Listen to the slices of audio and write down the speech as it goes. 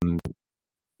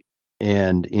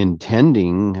and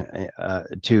intending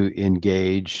to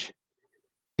engage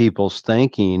people's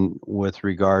thinking with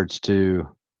regards to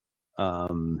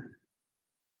um,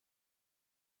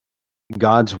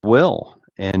 God's will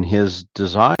and his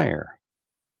desire.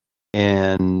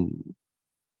 And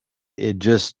it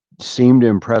just seemed to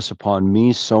impress upon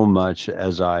me so much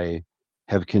as I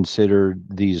have considered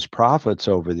these prophets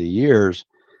over the years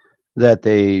that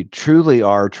they truly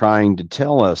are trying to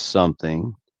tell us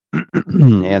something,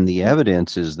 and the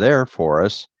evidence is there for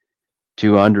us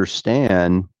to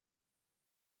understand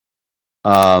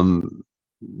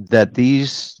that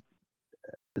these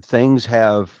things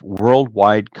have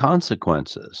worldwide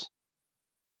consequences.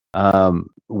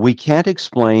 We can't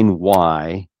explain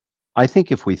why. I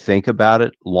think if we think about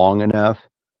it long enough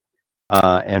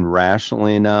and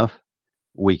rationally enough,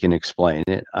 we can explain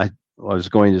it. I was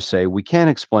going to say we can't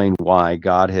explain why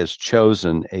God has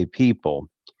chosen a people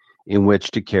in which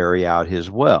to carry out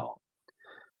his will.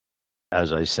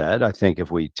 As I said, I think if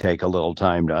we take a little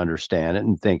time to understand it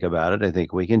and think about it, I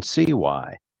think we can see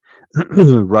why.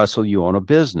 Russell, you own a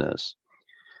business.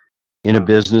 In a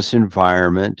business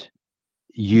environment,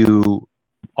 you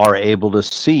are able to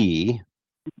see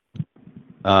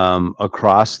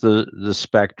across the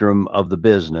spectrum of the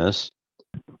business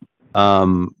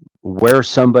where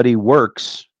somebody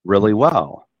works really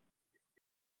well.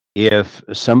 If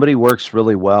somebody works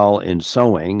really well in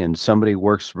sewing, and somebody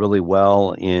works really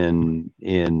well in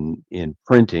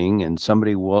printing, and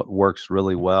somebody works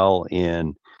really well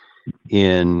in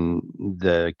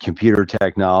the computer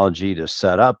technology to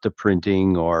set up the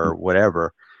printing or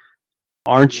whatever,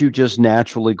 aren't you just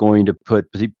naturally going to put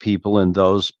people in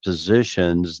those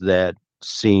positions that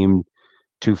seem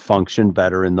to function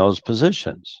better in those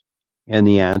positions? And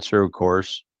the answer, of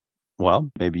course,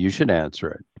 well, maybe you should answer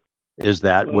it. Is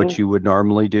that what you would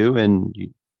normally do? And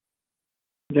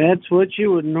that's what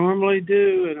you would normally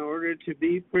do in order to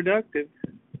be productive.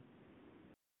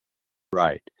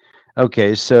 Right.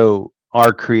 Okay, so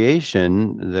our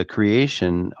creation, the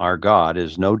creation, our God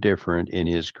is no different in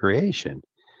his creation.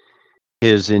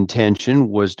 His intention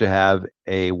was to have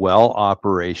a well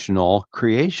operational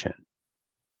creation.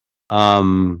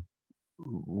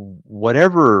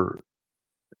 Whatever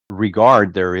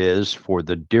regard there is for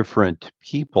the different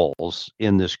peoples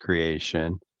in this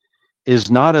creation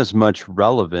is not as much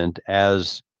relevant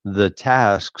as the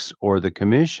tasks or the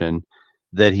commission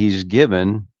that he's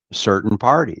given certain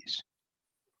parties.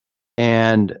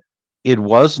 And it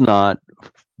was not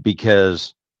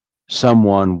because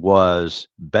someone was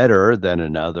better than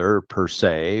another per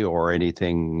se or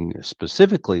anything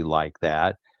specifically like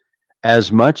that,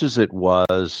 as much as it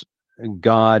was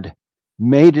God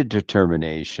made a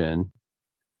determination,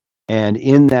 and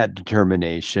in that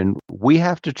determination we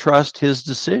have to trust his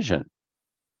decision.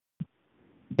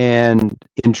 And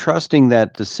in trusting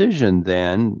that decision,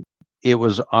 then it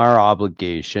was our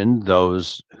obligation,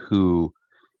 those who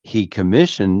he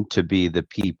commissioned to be the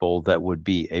people that would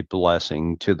be a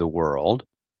blessing to the world,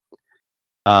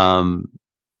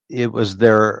 it was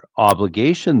their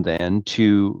obligation then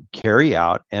to carry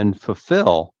out and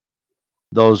fulfill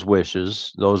those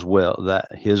wishes, those will, that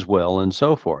his will, and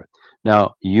so forth.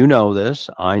 Now, you know this,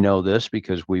 I know this,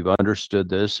 because we've understood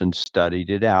this and studied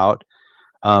it out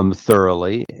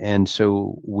thoroughly, and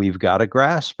so we've got a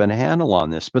grasp and a handle on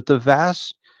this. But the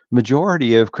vast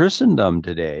majority of Christendom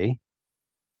today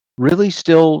really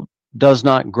still does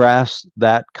not grasp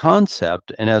that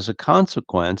concept, and as a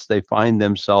consequence, they find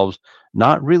themselves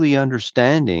not really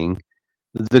understanding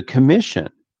the commission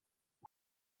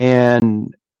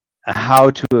and how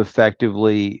to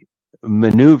effectively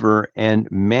maneuver and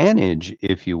manage,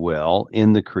 if you will,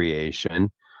 in the creation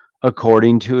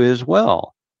according to his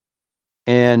will.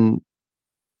 And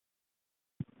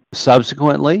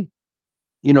subsequently,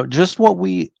 just what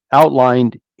we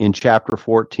outlined in chapter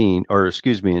 14, or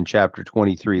excuse me, in chapter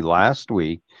 23 last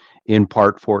week in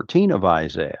part 14 of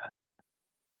Isaiah.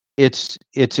 It's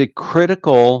a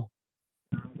critical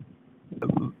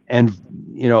and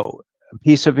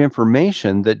piece of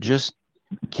information that just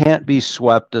can't be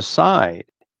swept aside.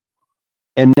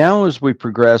 And now as we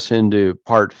progress into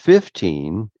part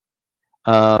 15,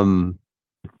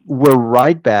 we're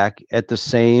right back at the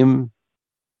same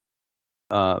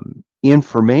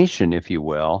information, if you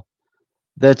will,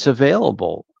 that's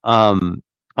available.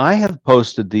 I have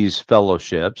posted these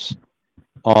fellowships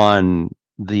on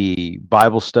the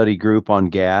Bible study group on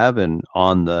Gab, and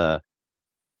on the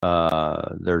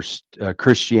there's a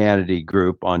Christianity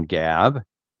group on Gab,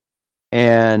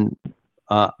 and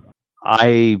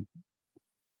I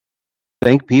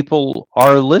think people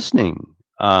are listening.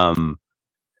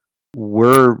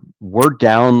 we're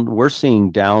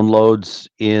seeing downloads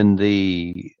in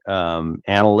the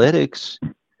analytics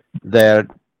that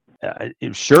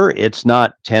sure, it's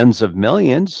not tens of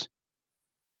millions,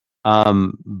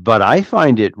 but I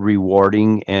find it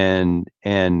rewarding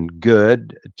and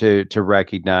good to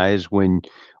recognize when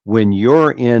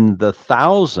you're in the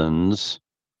thousands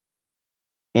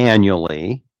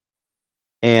annually,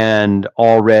 and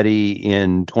already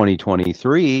in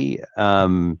 2023,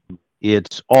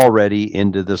 it's already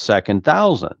into the second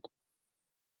thousand.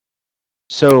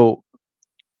 So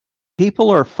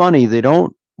people are funny. They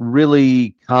don't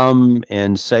really come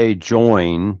and say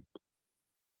join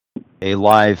a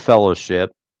live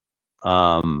fellowship.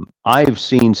 I've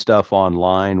seen stuff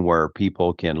online where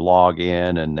people can log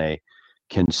in and they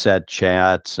can set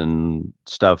chats and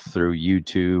stuff through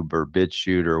YouTube or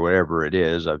BitChute or whatever it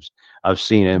is. I've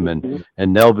seen them,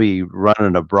 and they'll be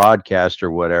running a broadcast or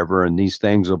whatever, and these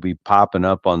things will be popping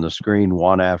up on the screen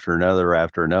one after another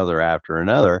after another after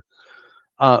another.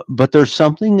 But there's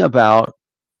something about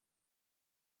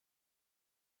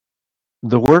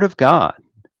the Word of God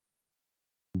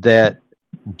that,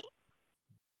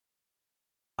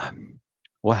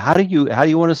 well, how do you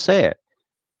want to say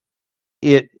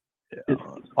it?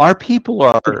 Our people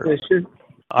are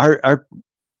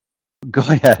go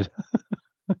ahead.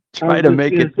 Try to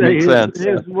make it make sense.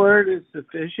 His word is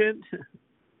sufficient.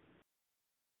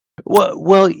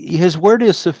 Well, his word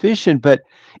is sufficient, but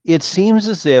it seems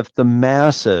as if the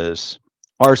masses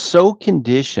are so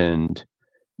conditioned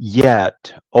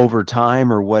yet over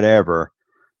time or whatever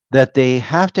that they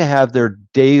have to have their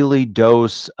daily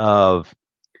dose of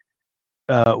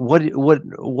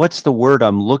what's the word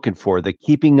I'm looking for? The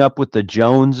keeping up with the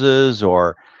Joneses,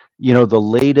 or the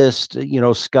latest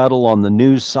scuttle on the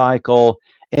news cycle.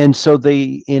 And so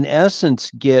they, in essence,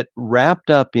 get wrapped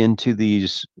up into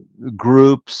these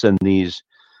groups and these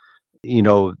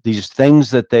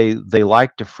things that they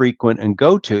like to frequent and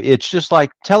go to. It's just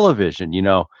like television.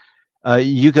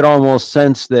 You could almost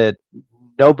sense that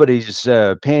nobody's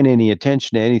paying any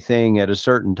attention to anything at a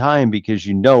certain time, because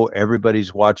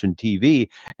everybody's watching TV,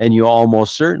 and you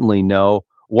almost certainly know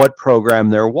what program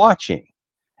they're watching.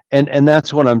 And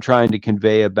that's what I'm trying to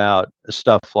convey about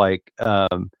stuff like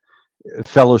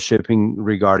fellowshipping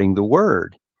regarding the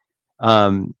word.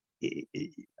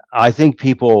 I think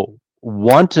people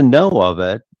want to know of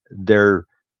it.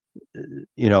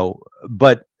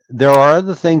 But there are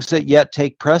other things that yet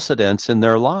take precedence in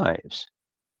their lives.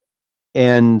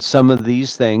 And some of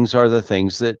these things are the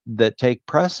things that take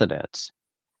precedence.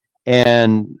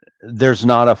 And there's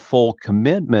not a full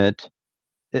commitment.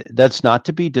 That's not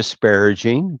to be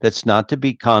disparaging. That's not to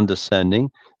be condescending.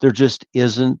 There just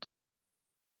isn't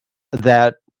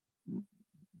that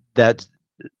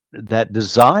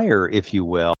desire, if you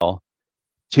will,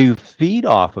 to feed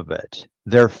off of it.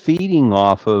 They're feeding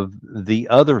off of the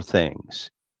other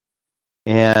things.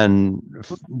 And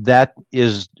that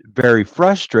is very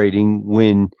frustrating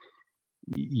when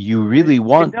you really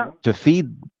want to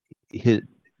feed his.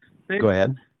 Go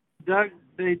ahead. Doug,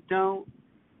 they don't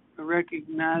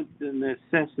recognize the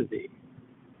necessity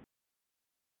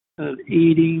of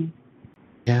eating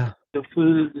the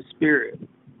food of the Spirit.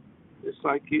 It's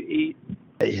like you eat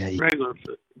regular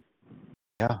food.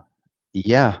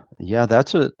 Yeah.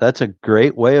 That's a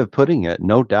great way of putting it,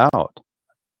 no doubt.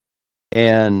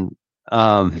 And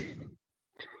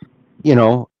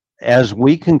as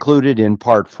we concluded in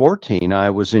part 14, I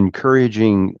was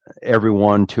encouraging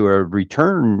everyone to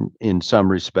return in some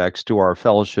respects to our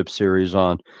fellowship series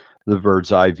on the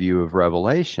bird's eye view of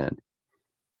Revelation.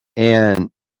 And,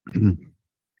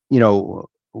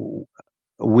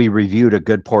 we reviewed a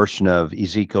good portion of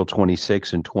Ezekiel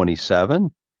 26 and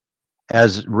 27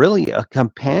 as really a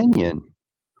companion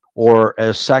or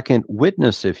a second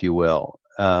witness, if you will,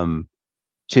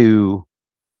 to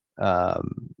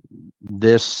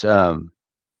this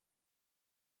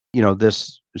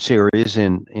this series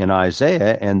in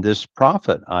Isaiah and this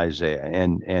prophet Isaiah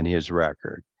and his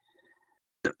record.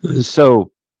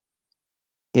 So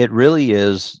it really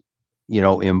is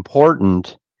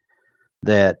important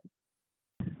that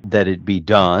it be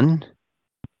done,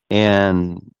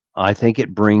 and I think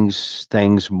it brings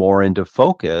things more into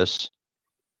focus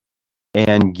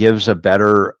and gives a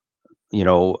better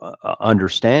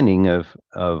understanding of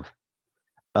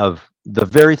the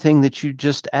very thing that you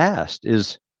just asked,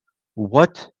 is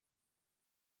what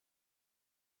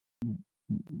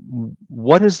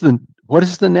is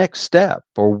the next step,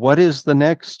 or what is the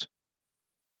next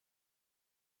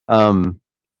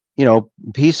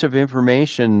piece of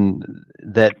information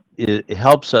that it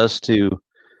helps us to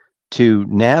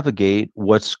navigate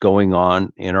what's going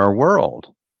on in our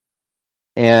world.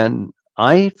 And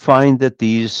I find that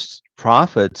these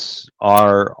prophets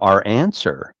are our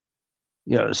answer.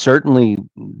 Certainly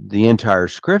the entire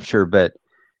scripture, but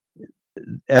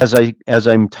as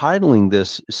I'm titling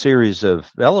this series of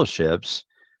fellowships,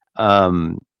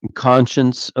 um,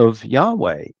 conscience of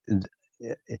Yahweh.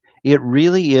 It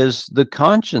really is the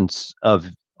conscience of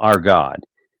our God,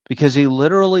 because he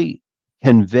literally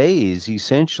conveys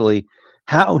essentially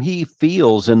how he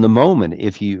feels in the moment.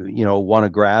 If you want to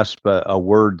grasp a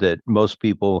word that most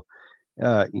people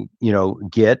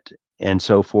get and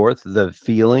so forth, the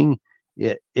feeling,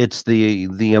 it's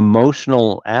the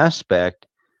emotional aspect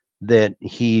that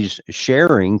he's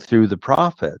sharing through the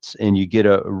prophets, and you get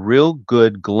a real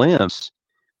good glimpse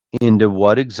into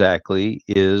what exactly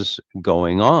is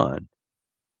going on.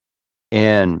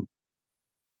 And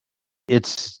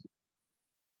it's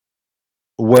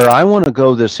where I want to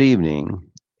go this evening,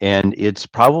 and it's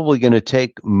probably going to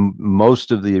take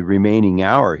most of the remaining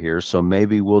hour here, so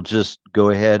maybe we'll just go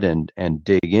ahead and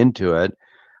dig into it.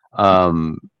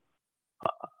 um,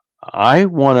 I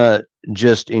want to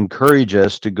just encourage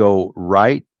us to go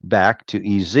right back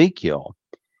to Ezekiel,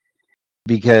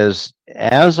 because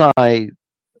as I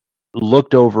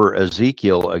looked over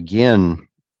Ezekiel again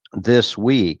this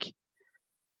week,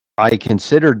 I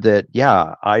considered that,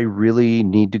 yeah, I really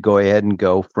need to go ahead and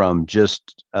go from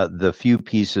just the few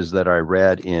pieces that I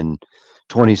read in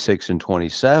 26 and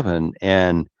 27.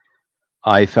 And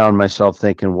I found myself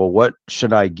thinking, well, what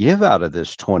should I give out of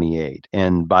this 28?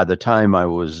 And by the time I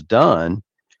was done,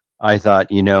 I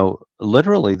thought,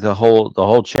 literally the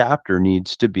whole chapter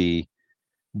needs to be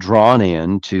drawn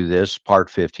into this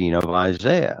part 15 of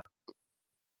Isaiah.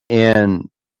 And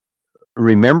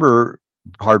remember,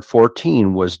 part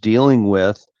 14 was dealing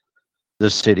with the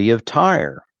city of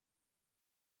Tyre.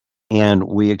 And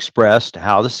we expressed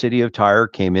how the city of Tyre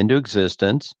came into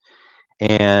existence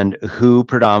and who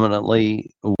predominantly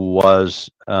was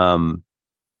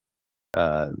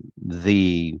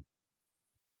the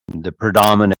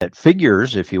predominant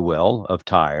figures, if you will, of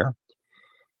Tyre.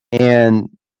 And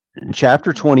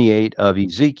chapter 28 of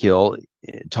Ezekiel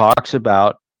talks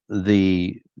about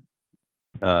the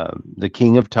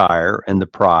king of Tyre and the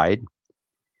pride.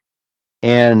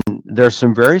 And there's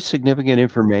some very significant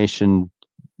information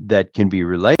that can be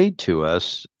relayed to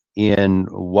us in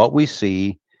what we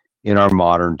see in our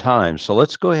modern times. So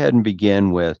let's go ahead and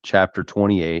begin with chapter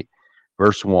 28,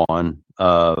 verse 1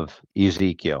 of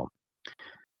Ezekiel.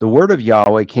 The word of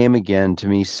Yahweh came again to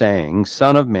me, saying,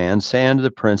 Son of man, say unto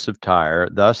the prince of Tyre,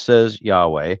 Thus says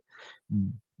Yahweh,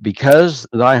 because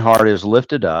thy heart is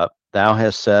lifted up, thou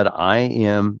hast said, I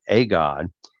am a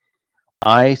God.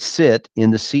 I sit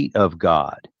in the seat of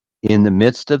God, in the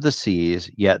midst of the seas,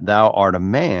 yet thou art a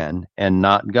man and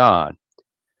not God.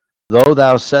 Though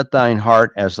thou set thine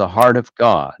heart as the heart of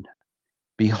God,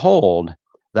 behold,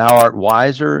 thou art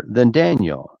wiser than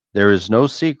Daniel. There is no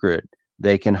secret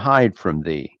they can hide from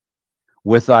thee.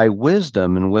 With thy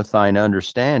wisdom and with thine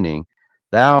understanding,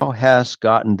 thou hast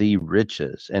gotten thee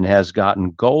riches, and hast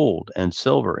gotten gold and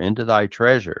silver into thy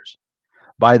treasures.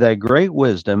 By thy great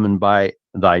wisdom and by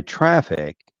thy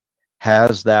traffic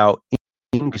hast thou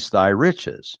increased thy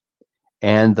riches,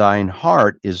 and thine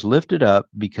heart is lifted up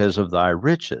because of thy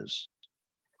riches.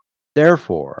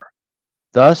 Therefore,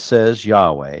 thus says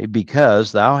Yahweh,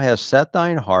 because thou hast set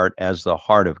thine heart as the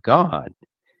heart of God,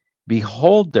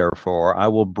 behold, therefore, I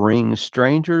will bring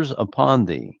strangers upon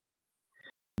thee,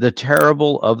 the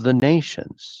terrible of the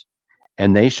nations,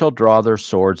 and they shall draw their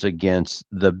swords against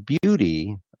the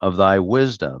beauty of thy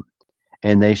wisdom,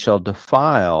 and they shall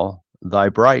defile thy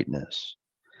brightness.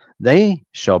 They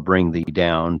shall bring thee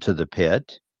down to the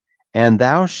pit, and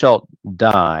thou shalt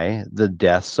die the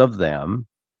deaths of them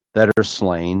that are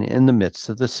slain in the midst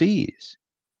of the seas.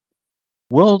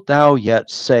 Wilt thou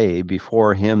yet say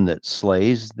before him that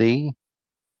slays thee,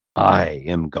 I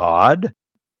am God?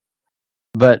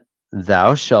 But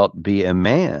thou shalt be a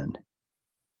man,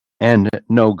 and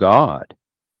no God,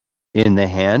 in the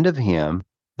hand of him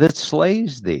that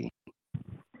slays thee.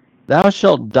 Thou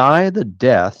shalt die the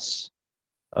deaths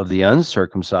of the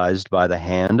uncircumcised by the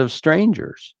hand of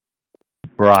strangers.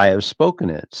 For I have spoken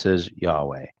it, says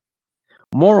Yahweh.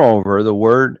 Moreover, the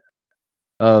word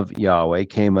of Yahweh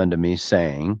came unto me,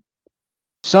 saying,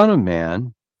 Son of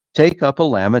man, take up a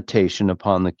lamentation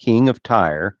upon the king of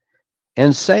Tyre,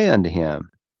 and say unto him,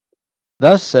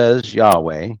 Thus says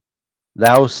Yahweh,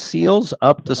 Thou seals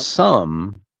up the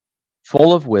sum,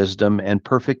 full of wisdom and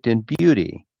perfect in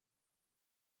beauty.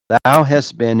 Thou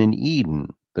hast been in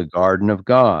Eden, the garden of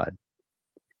God.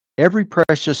 Every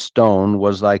precious stone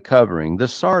was thy covering, the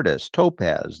sardius,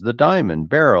 topaz, the diamond,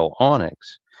 beryl,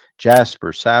 onyx,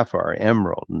 jasper, sapphire,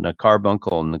 emerald, and the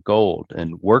carbuncle, and the gold,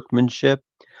 and workmanship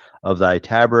of thy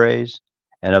tabrets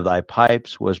and of thy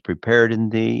pipes was prepared in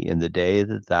thee in the day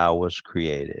that thou wast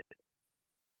created.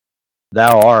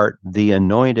 Thou art the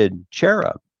anointed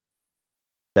cherub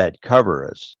that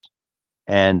coverest,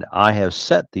 and I have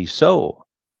set thee so.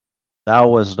 Thou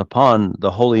wast upon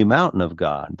the holy mountain of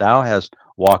God. Thou hast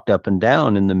walked up and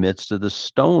down in the midst of the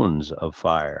stones of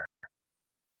fire.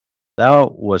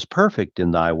 Thou wast perfect in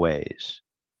thy ways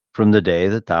from the day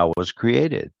that thou wast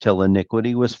created, till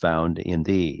iniquity was found in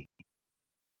thee.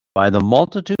 By the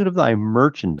multitude of thy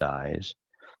merchandise,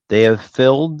 they have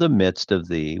filled the midst of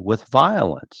thee with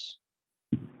violence,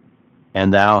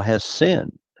 and thou hast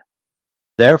sinned.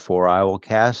 Therefore I will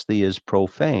cast thee as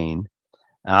profane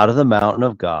out of the mountain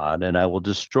of God, and I will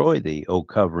destroy thee, O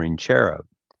covering cherub,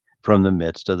 from the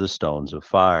midst of the stones of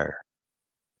fire.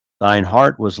 Thine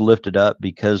heart was lifted up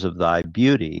because of thy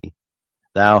beauty.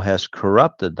 Thou hast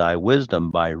corrupted thy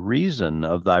wisdom by reason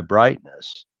of thy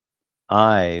brightness.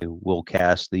 I will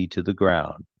cast thee to the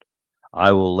ground.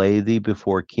 I will lay thee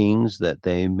before kings that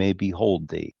they may behold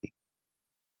thee.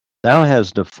 Thou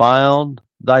hast defiled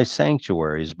thy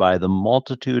sanctuaries by the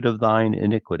multitude of thine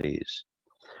iniquities,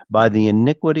 by the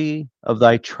iniquity of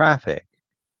thy traffic.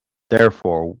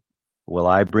 Therefore will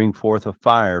I bring forth a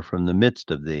fire from the midst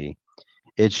of thee.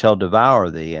 It shall devour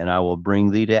thee, and I will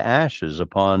bring thee to ashes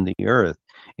upon the earth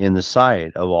in the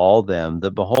sight of all them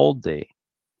that behold thee.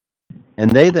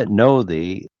 And they that know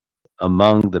thee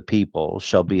among the people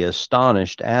shall be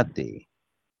astonished at thee.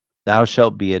 Thou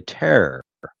shalt be a terror,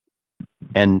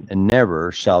 and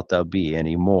never shalt thou be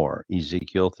any more.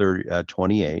 Ezekiel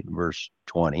 28, verse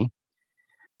 20.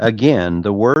 Again,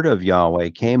 the word of Yahweh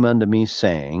came unto me,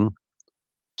 saying,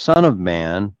 Son of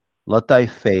man,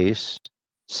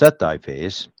 set thy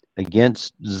face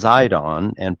against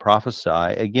Zidon, and prophesy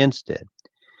against it,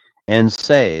 and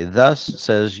say, Thus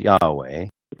says Yahweh,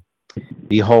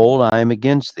 Behold, I am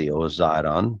against thee, O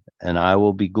Zidon, and I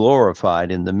will be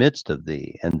glorified in the midst of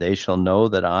thee, and they shall know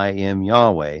that I am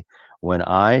Yahweh, when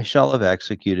I shall have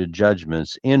executed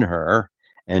judgments in her,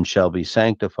 and shall be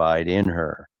sanctified in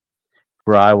her.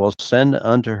 For I will send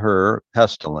unto her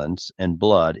pestilence and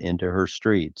blood into her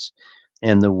streets,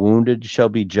 and the wounded shall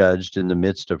be judged in the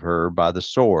midst of her by the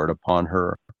sword upon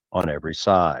her on every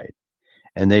side.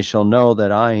 And they shall know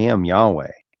that I am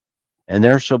Yahweh. And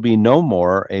there shall be no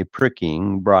more a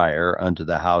pricking briar unto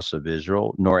the house of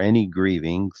Israel, nor any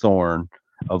grieving thorn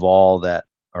of all that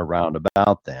are round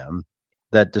about them,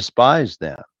 that despise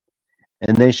them.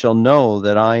 And they shall know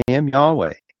that I am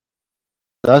Yahweh.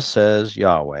 Thus says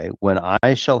Yahweh, when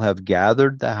I shall have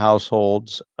gathered the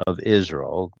households of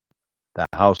Israel, the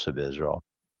house of Israel,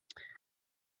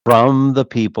 from the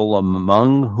people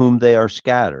among whom they are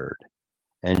scattered,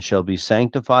 and shall be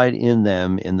sanctified in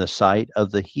them in the sight of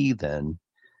the heathen,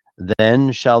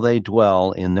 then shall they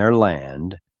dwell in their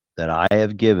land that I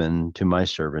have given to my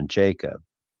servant Jacob.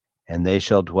 And they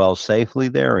shall dwell safely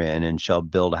therein, and shall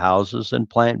build houses and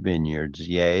plant vineyards.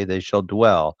 Yea, they shall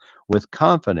dwell with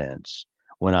confidence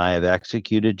when I have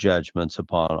executed judgments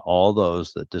upon all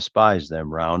those that despise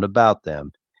them round about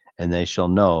them, and they shall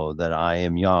know that I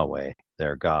am Yahweh,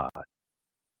 their God.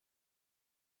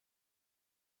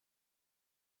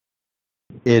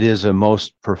 It is a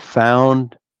most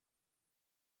profound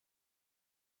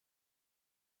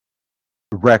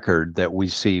record that we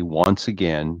see once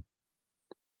again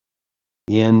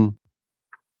in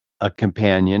a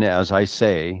companion, as I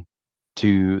say,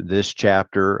 to this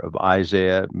chapter of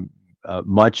Isaiah.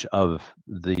 Much of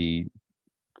the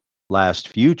last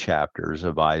few chapters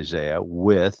of Isaiah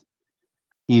with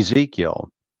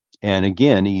Ezekiel. And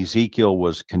again, Ezekiel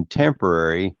was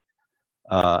contemporary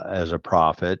as a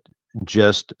prophet,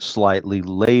 just slightly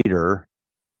later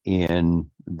in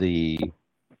the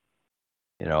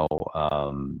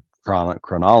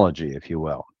chronology, if you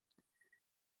will.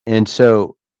 And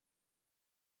so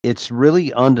it's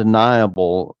really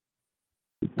undeniable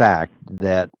fact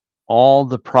that all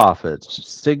the prophets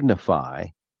signify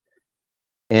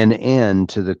an end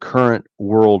to the current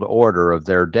world order of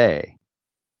their day.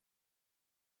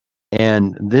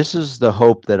 And this is the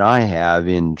hope that I have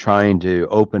in trying to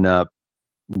open up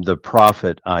the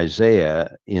prophet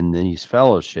Isaiah in these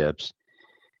fellowships,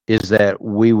 is that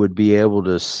we would be able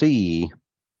to see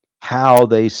how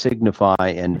they signify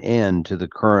an end to the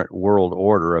current world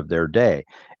order of their day.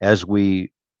 As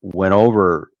we went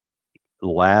over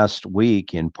last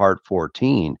week in part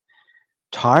 14,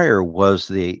 Tyre was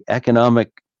the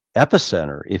economic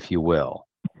epicenter, if you will,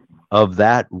 of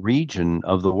that region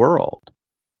of the world.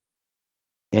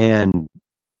 And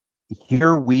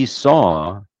here we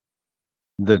saw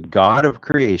the God of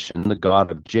creation, the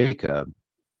God of Jacob,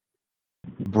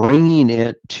 bringing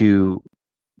it to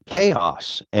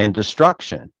chaos and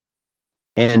destruction,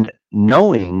 and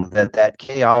knowing that that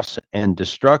chaos and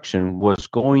destruction was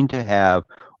going to have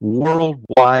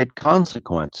worldwide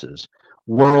consequences,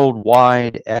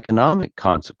 worldwide economic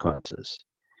consequences.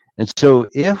 And so,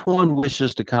 if one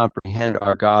wishes to comprehend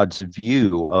our God's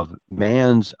view of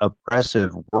man's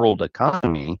oppressive world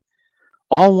economy,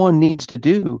 all one needs to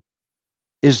do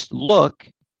is look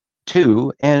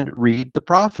to and read the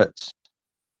prophets.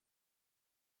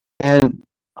 And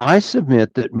I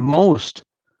submit that most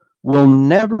will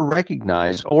never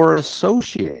recognize or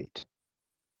associate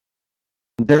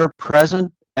their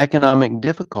present economic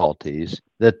difficulties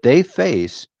that they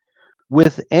face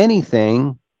with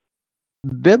anything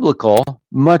biblical,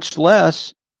 much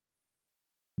less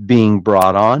being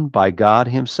brought on by God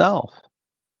Himself.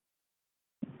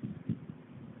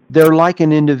 They're like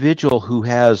an individual who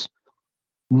has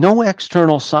no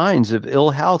external signs of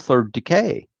ill health or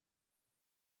decay,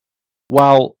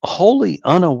 while wholly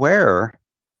unaware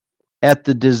at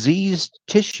the diseased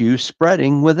tissue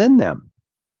spreading within them.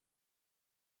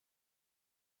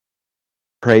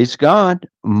 Praise God,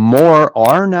 more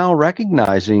are now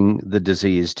recognizing the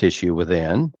diseased tissue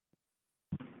within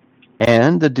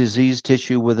and the diseased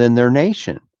tissue within their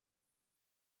nation,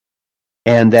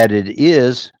 and that it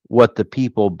is what the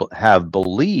people have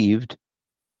believed,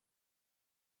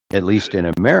 at least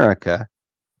in America,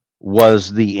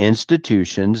 was the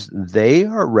institutions they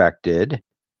erected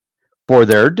for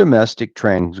their domestic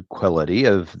tranquility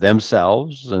of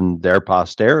themselves and their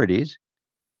posterities.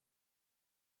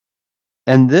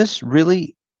 And this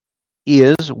really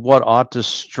is what ought to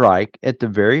strike at the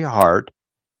very heart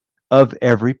of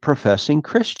every professing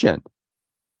Christian.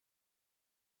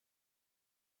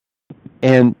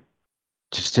 And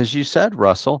just as you said,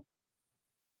 Russell,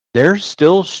 they're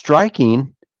still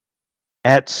striking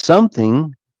at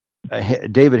something.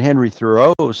 David Henry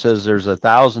Thoreau says there's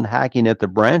 1,000 hacking at the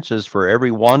branches for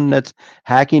every one that's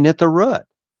hacking at the root.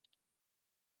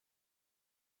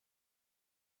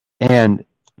 And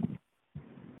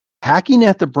hacking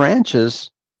at the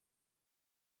branches,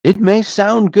 it may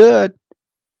sound good,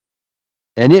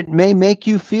 and it may make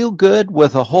you feel good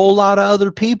with a whole lot of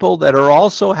other people that are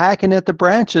also hacking at the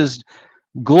branches.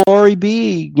 Glory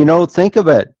be, think of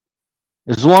it.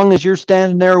 As long as you're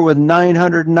standing there with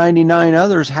 999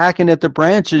 others hacking at the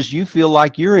branches, you feel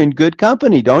like you're in good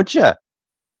company, don't you?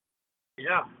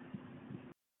 Yeah.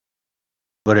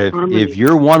 But if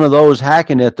you're one of those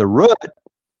hacking at the root,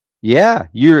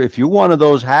 if you're one of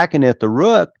those hacking at the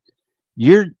root,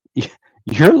 you're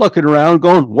looking around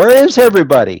going, where is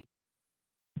everybody?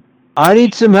 I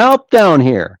need some help down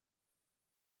here.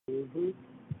 Mm-hmm.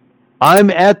 I'm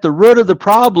at the root of the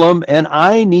problem and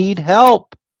I need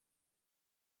help.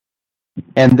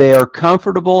 And they are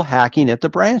comfortable hacking at the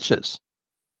branches.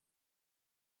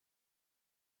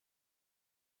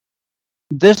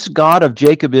 This God of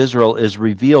Jacob Israel is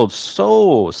revealed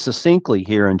so succinctly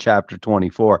here in chapter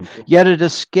 24, yet it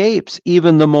escapes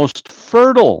even the most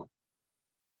fertile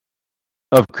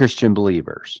of Christian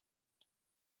believers.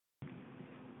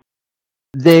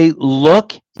 They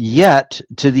look yet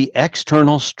to the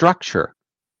external structure.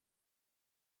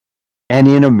 And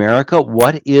in America,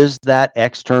 what is that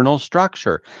external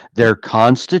structure? Their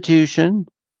Constitution,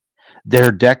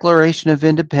 their Declaration of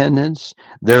Independence,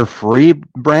 their free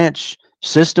branch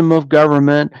system of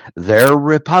government, their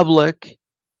republic,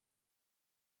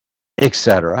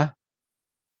 etc.,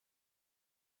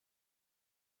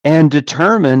 and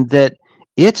determine that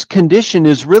its condition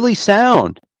is really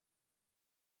sound.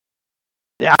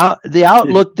 The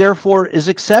outlook, therefore, is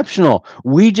exceptional.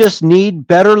 We just need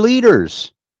better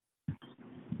leaders.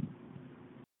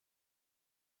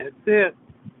 That's it.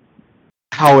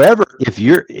 However, if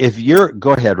you're,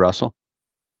 go ahead, Russell.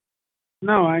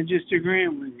 No, I'm just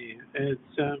agreeing with you.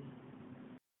 It's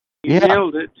you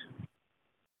nailed it.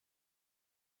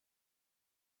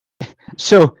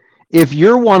 So if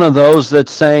you're one of those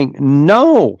that's saying,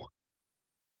 no,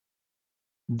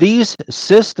 these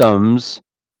systems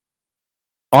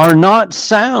are not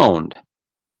sound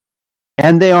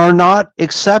and they are not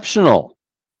exceptional.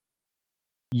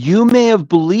 You may have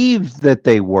believed that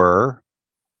they were.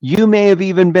 You may have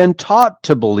even been taught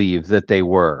to believe that they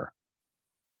were.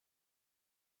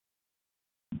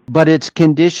 But its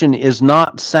condition is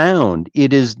not sound.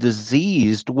 It is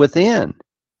diseased within.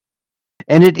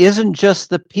 And it isn't just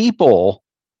the people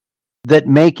that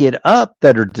make it up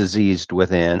that are diseased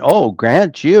within. Oh,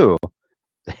 grant you,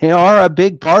 they are a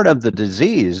big part of the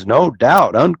disease, no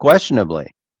doubt,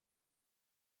 unquestionably.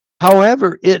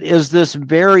 However, it is this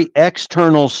very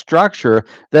external structure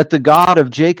that the God of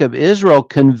Jacob Israel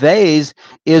conveys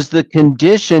is the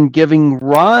condition giving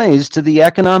rise to the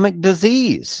economic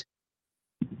disease.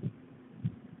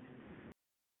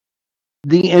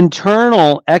 The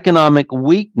internal economic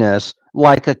weakness,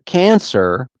 like a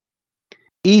cancer,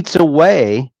 eats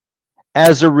away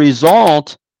as a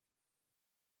result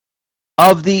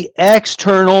of the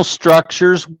external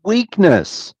structure's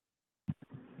weakness.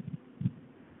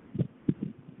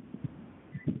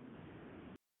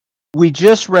 We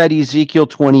just read Ezekiel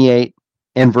 28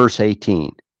 and verse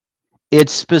 18. It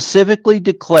specifically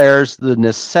declares the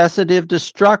necessitative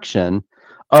destruction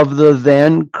of the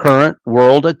then current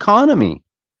world economy.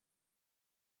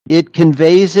 It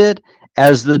conveys it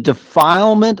as the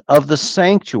defilement of the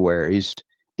sanctuaries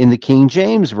in the King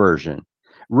James Version.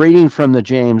 Reading from the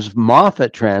James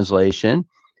Moffat translation,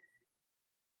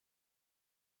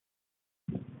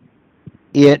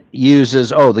 it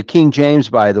uses, the King James,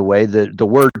 by the way, the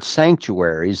word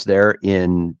sanctuaries there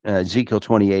in Ezekiel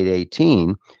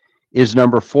 28:18 is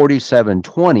number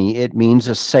 4720. It means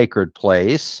a sacred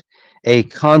place, a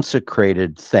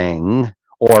consecrated thing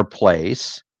or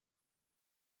place.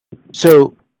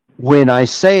 So when I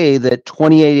say that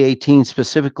 28:18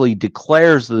 specifically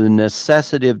declares the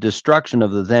necessitative destruction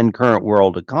of the then current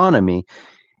world economy,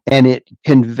 and it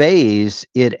conveys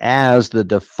it as the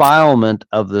defilement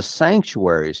of the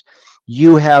sanctuaries.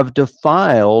 You have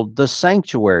defiled the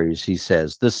sanctuaries, he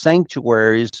says. The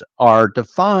sanctuaries are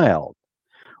defiled.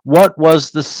 What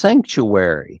was the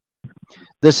sanctuary?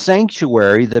 The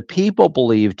sanctuary, the people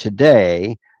believe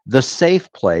today, the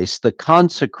safe place, the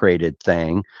consecrated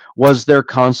thing, was their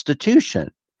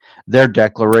constitution, their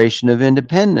Declaration of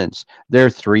Independence, their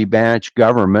three-branch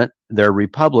government, their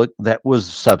republic that was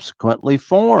subsequently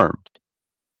formed.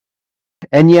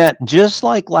 And yet, just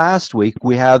like last week,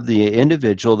 we have the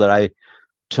individual that I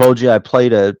told you I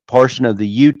played a portion of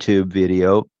the YouTube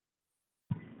video,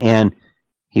 and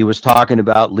he was talking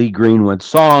about Lee Greenwood's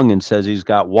song and says he's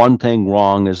got one thing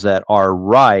wrong, is that our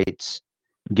rights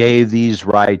gave these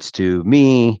rights to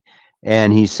me.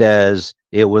 And he says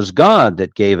it was God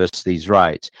that gave us these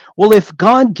rights. Well, if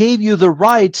God gave you the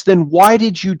rights, then why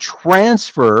did you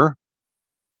transfer,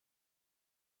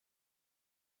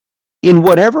 in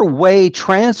whatever way,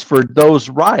 transferred those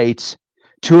rights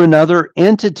to another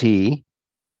entity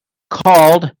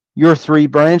called your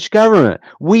three-branch government?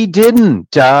 We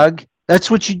didn't, Doug. That's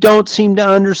what you don't seem to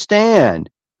understand.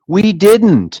 We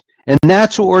didn't. And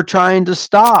that's what we're trying to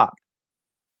stop.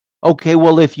 Okay,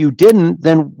 well, if you didn't,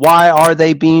 then why are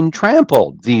they being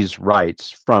trampled, these rights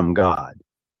from God?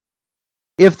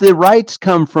 If the rights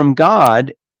come from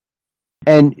God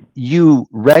and you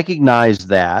recognize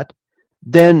that,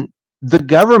 then the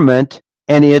government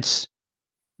and its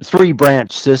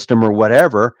three-branch system or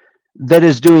whatever that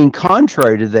is doing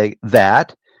contrary to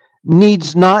that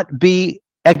needs not be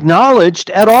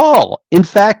acknowledged at all. In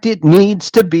fact, it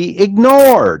needs to be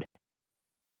ignored.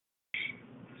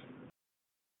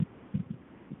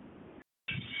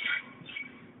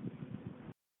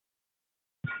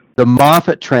 The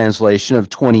Moffat translation of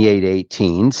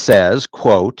 28:18 says,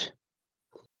 quote,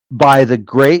 "By the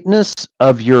greatness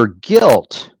of your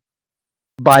guilt,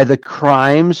 by the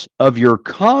crimes of your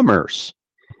commerce,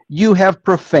 you have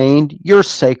profaned your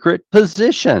sacred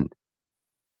position.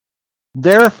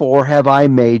 Therefore have I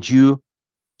made you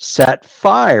set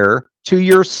fire to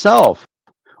yourself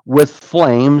with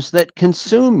flames that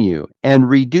consume you and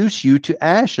reduce you to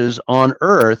ashes on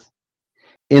earth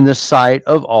in the sight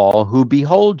of all who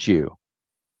behold you."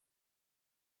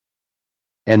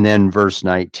 And then verse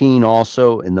 19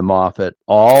 also in the Moffat,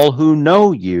 "All who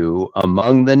know you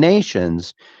among the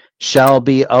nations shall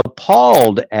be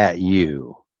appalled at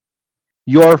you.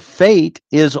 Your fate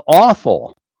is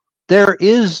awful. There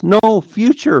is no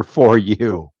future for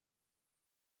you."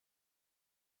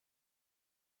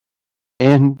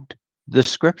 And the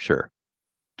scripture,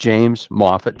 James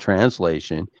Moffat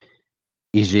translation,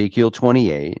 Ezekiel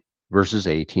 28, verses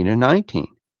 18 and 19.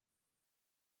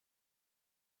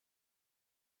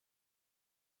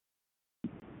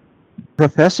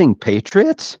 Professing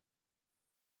patriots?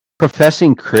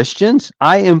 Professing Christians?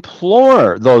 I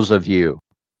implore those of you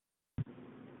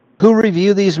who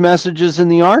review these messages in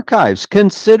the archives,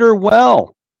 consider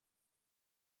well.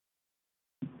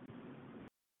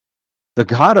 The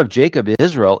God of Jacob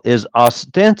Israel is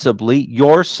ostensibly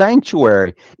your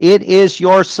sanctuary. It is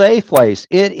your safe place.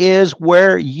 It is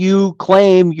where you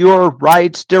claim your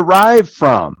rights derive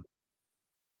from.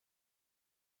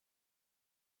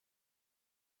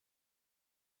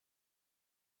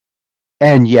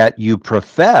 And yet you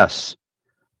profess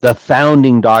the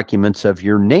founding documents of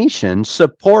your nation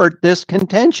support this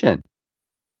contention.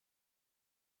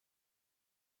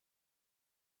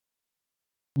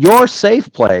 Your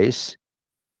safe place,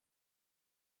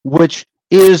 which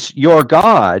is your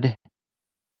God,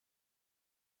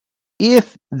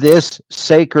 if this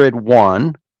sacred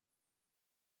one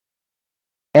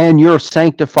and your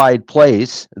sanctified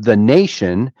place, the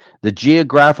nation, the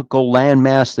geographical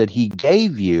landmass that he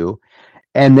gave you,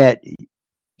 and that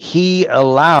he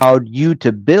allowed you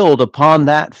to build upon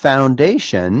that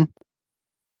foundation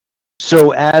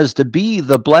so as to be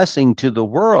the blessing to the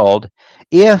world,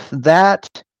 if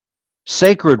that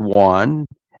sacred one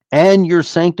and your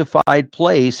sanctified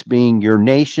place, being your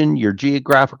nation, your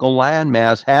geographical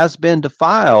landmass, has been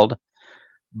defiled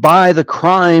by the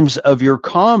crimes of your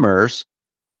commerce,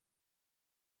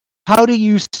 how do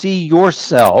you see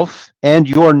yourself and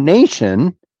your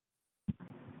nation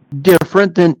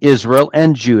different than Israel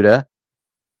and Judah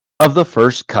of the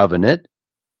first covenant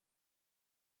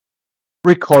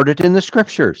recorded in the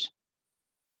scriptures?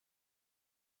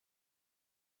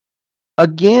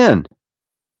 Again,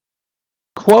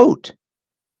 quote,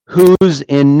 whose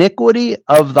iniquity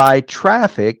of thy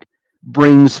traffic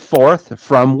brings forth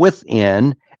from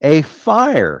within a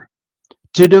fire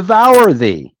to devour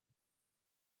thee.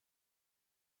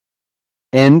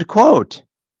 End quote.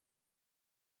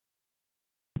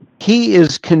 He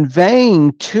is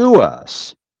conveying to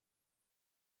us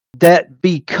that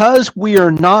because we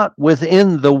are not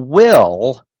within the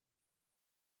will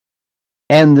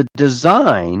and the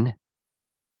design,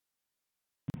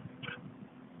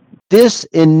 this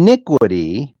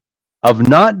iniquity of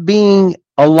not being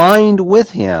aligned with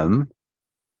him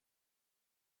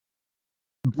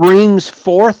brings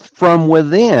forth from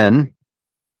within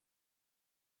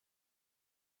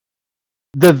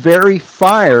the very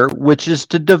fire which is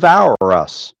to devour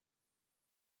us.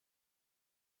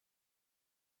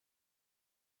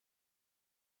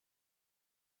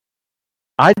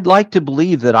 I'd like to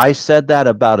believe that I said that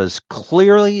about as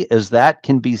clearly as that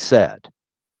can be said.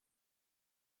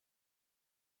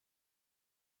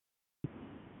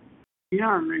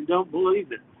 Yeah, and they don't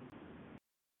believe it.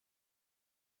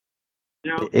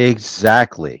 You know,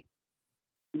 Exactly.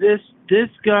 this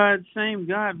God, same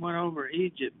God, went over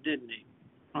Egypt, didn't he,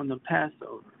 on the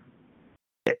Passover?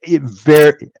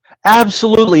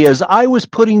 Absolutely. As I was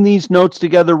putting these notes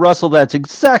together, Russell, that's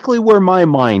exactly where my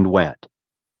mind went.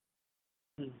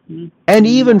 Mm-hmm. And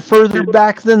even further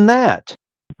back than that.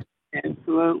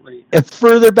 Absolutely. And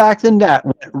further back than that,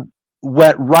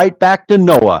 went right back to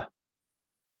Noah.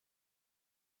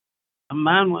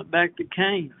 Mine went back to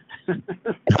Cain.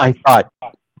 I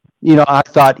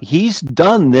thought he's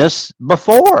done this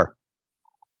before.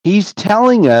 He's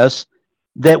telling us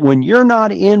that when you're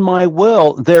not in my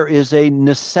will, there is a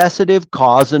necessitative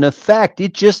cause and effect.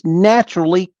 It just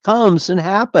naturally comes and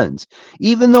happens.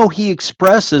 Even though he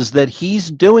expresses that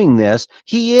he's doing this,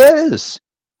 he is.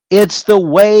 It's the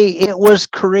way it was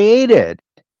created.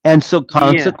 And so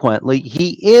consequently,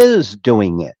 he is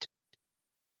doing it.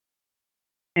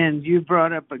 And you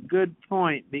brought up a good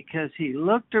point, because he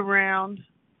looked around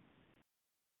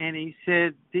and he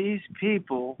said, these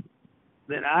people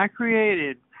that I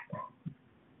created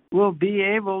will be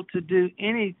able to do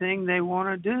anything they want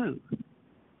to do.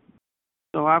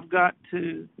 So I've got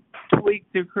to tweak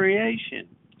the creation,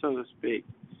 so to speak,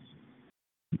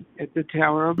 at the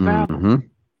Tower of Babel. Mm-hmm.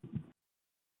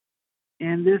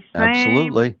 And this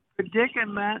same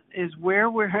predicament is where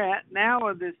we're at now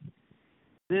with this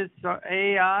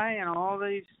AI and all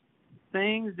these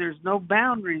things. There's no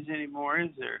boundaries anymore, is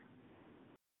there?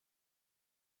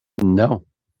 No.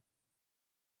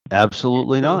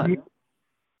 Absolutely not.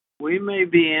 We may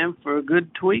be in for a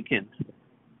good tweaking.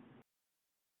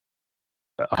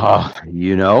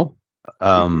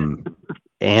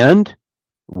 And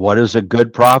what is a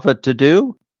good prophet to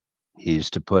do? He's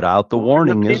to put out the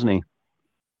warning, isn't he?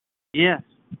 Yes.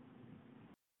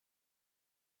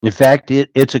 In fact,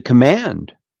 it's a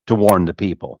command to warn the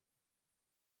people,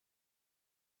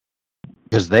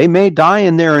 because they may die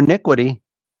in their iniquity.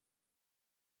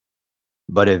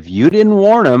 But if you didn't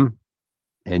warn them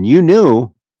and you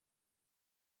knew,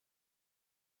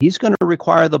 he's going to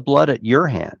require the blood at your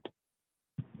hand.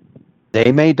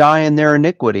 They may die in their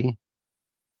iniquity,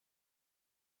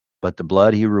 but the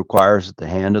blood he requires at the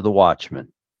hand of the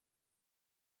watchman.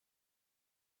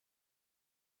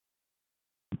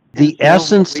 The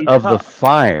essence of the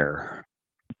fire.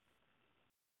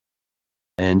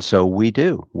 And so we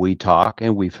do. We talk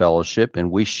and we fellowship and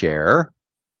we share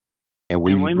and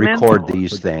we record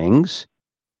these things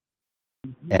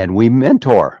and we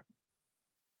mentor,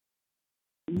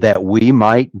 that we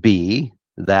might be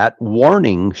that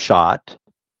warning shot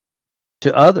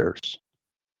to others.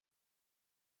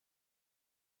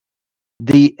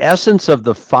 The essence of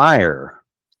the fire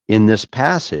in this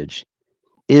passage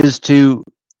is to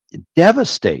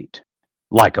devastate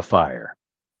like a fire.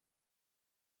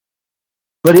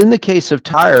 But in the case of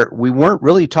Tyre, we weren't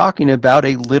really talking about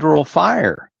a literal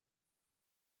fire.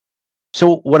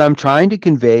 So what I'm trying to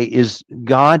convey is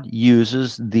God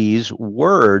uses these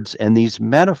words and these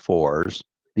metaphors,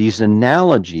 these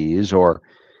analogies, or,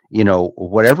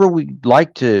 whatever we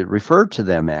like to refer to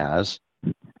them as.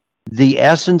 The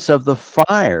essence of the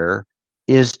fire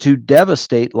is to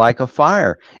devastate like a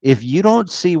fire. If you don't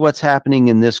see what's happening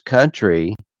in this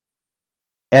country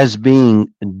as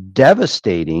being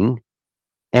devastating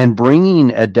and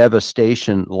bringing a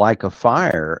devastation like a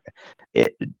fire,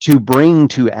 to bring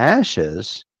to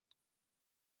ashes,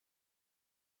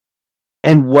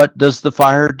 and what does the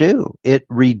fire do? It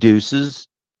reduces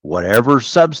whatever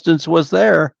substance was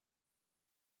there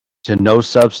to no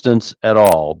substance at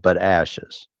all but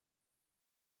ashes.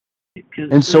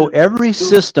 And so every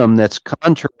system that's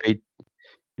contrary,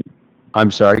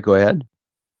 I'm sorry, go ahead.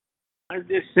 I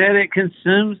just said it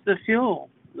consumes the fuel,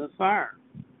 the fire.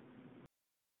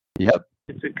 Yep,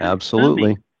 it's a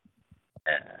absolutely.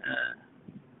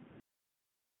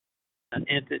 An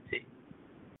entity.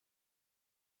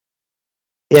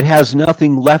 It has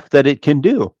nothing left that it can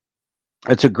do.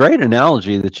 It's a great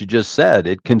analogy that you just said.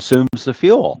 It consumes the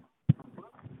fuel.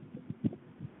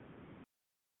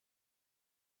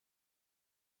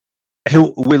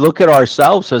 And we look at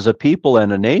ourselves as a people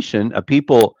and a nation, a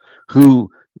people who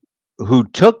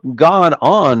took God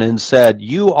on and said,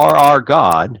 "You are our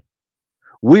God.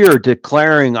 We are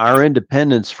declaring our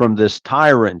independence from this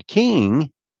tyrant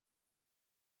king,"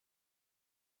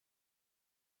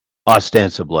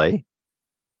 ostensibly.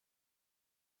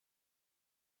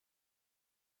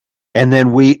 And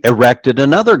then we erected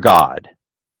another God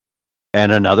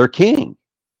and another king,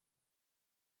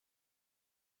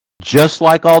 just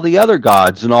like all the other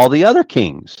gods and all the other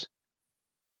kings.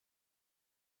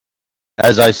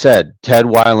 As I said, Ted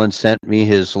Weiland sent me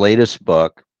his latest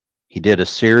book. He did a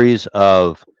series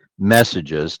of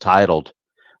messages titled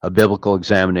A Biblical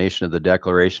Examination of the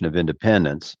Declaration of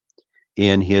Independence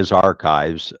in his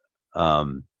archives,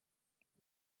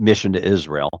 Mission to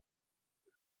Israel.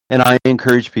 And I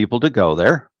encourage people to go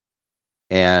there.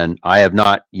 And I have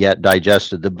not yet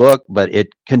digested the book, but it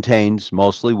contains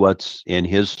mostly what's in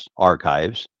his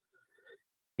archives,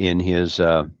 in his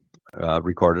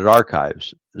recorded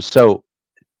archives. So,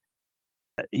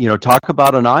 talk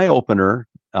about an eye opener.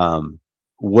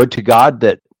 Would to God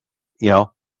that,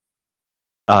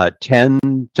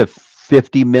 10 to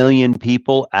 50 million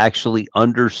people actually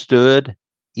understood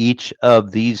each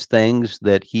of these things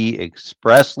that he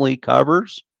expressly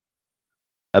covers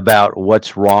about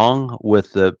what's wrong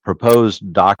with the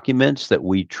proposed documents that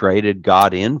we traded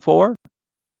God in for,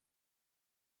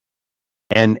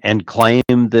 and claim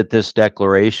that this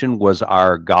declaration was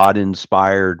our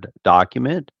God-inspired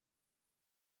document,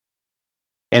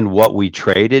 and what we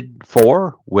traded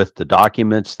for with the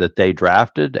documents that they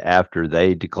drafted after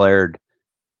they declared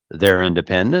their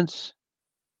independence.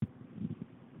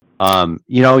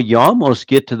 You almost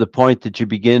get to the point that you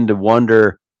begin to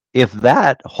wonder if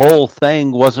that whole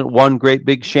thing wasn't one great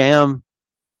big sham,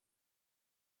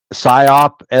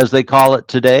 psyop, as they call it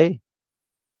today,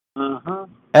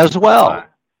 as well.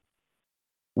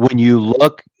 When you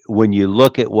look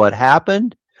at what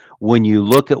happened, when you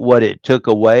look at what it took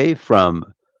away from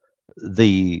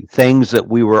the things that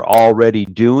we were already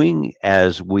doing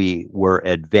as we were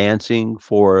advancing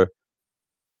for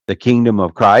the kingdom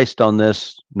of Christ on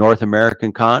this North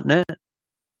American continent,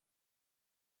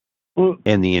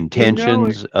 and the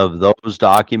intentions of those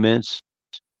documents.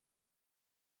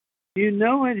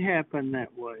 It happened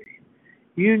that way.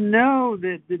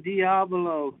 That the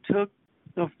Diablo took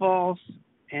the false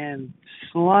and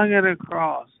slung it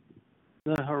across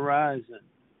the horizon.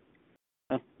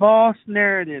 The false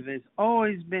narrative has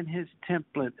always been his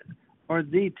template, or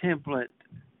the template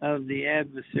of the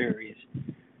adversaries.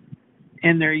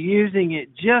 And they're using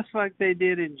it just like they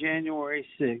did in January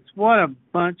 6th. What a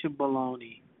bunch of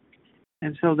baloney.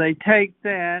 And so they take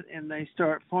that and they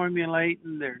start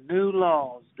formulating their new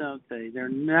laws, don't they? Their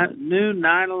new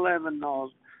 9/11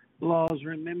 laws.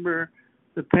 Remember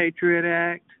the Patriot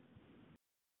Act?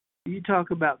 You talk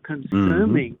about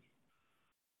consuming.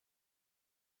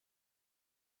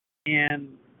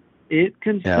 And it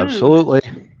consumes. Absolutely.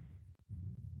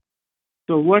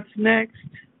 So what's next?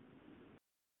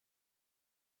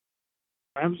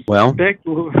 I suspect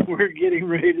we're getting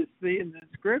ready to see in the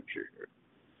scripture.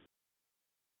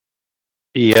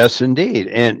 Yes, indeed.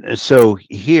 And so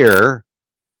here,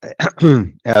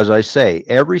 as I say,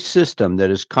 every system that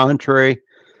is contrary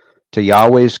to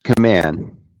Yahweh's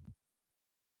command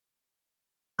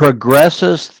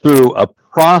progresses through a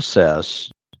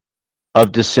process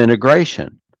of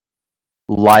disintegration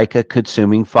like a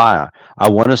consuming fire. I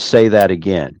want to say that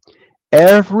again.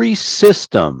 Every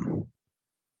system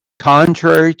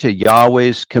contrary to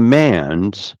Yahweh's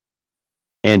commands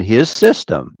and his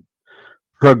system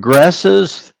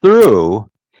progresses through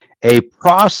a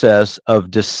process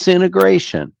of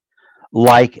disintegration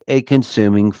like a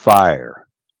consuming fire.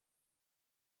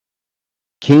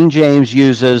 King James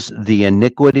uses the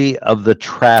iniquity of the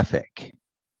traffic.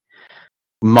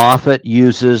 Moffat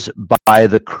uses by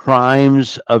the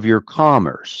crimes of your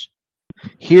commerce.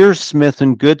 Here's Smith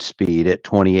and Goodspeed at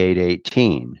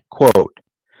 28:18. Quote,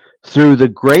 through the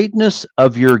greatness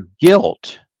of your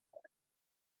guilt,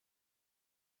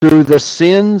 through the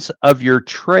sins of your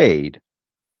trade,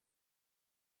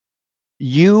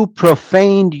 you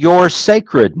profaned your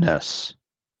sacredness.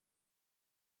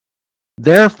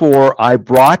 Therefore, I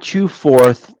brought you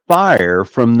forth fire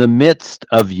from the midst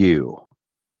of you.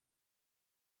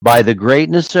 By the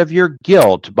greatness of your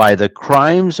guilt, by the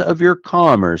crimes of your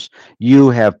commerce,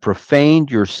 you have profaned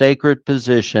your sacred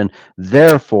position.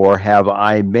 Therefore, have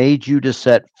I made you to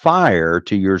set fire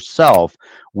to yourself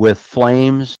with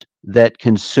flames that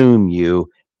consume you.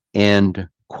 End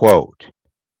quote.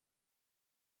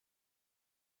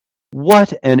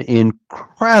 What an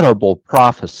incredible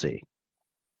prophecy.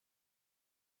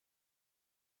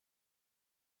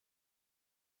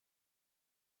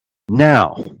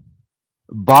 Now,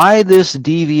 by this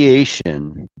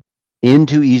deviation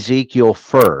into Ezekiel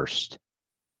first,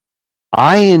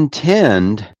 I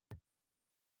intend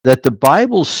that the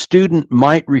Bible student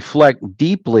might reflect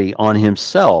deeply on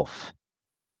himself,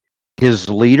 his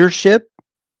leadership,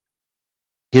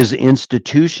 his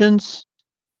institutions,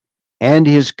 and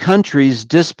his country's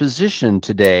disposition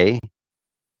today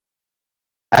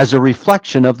as a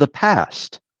reflection of the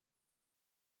past.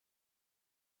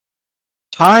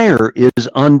 Tyre is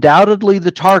undoubtedly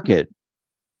the target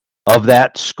of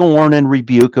that scorn and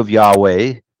rebuke of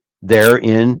Yahweh there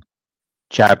in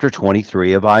chapter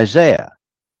 23 of Isaiah.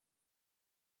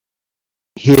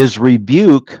 His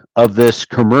rebuke of this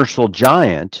commercial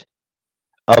giant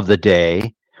of the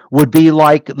day would be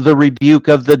like the rebuke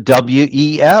of the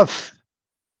WEF,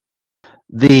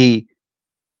 the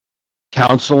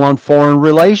Council on Foreign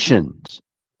Relations,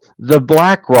 the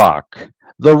BlackRock,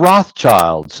 the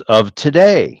Rothschilds of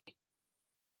today.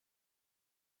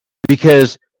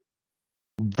 Because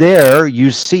there you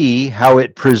see how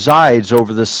it presides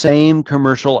over the same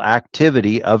commercial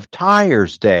activity of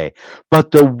Tyre's day. But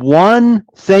the one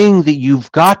thing that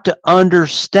you've got to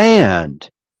understand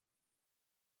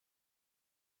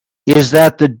is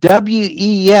that the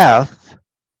WEF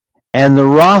and the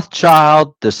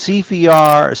Rothschild, the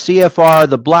CFR,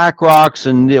 the BlackRocks,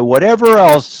 and whatever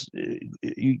else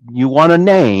you want to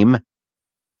name,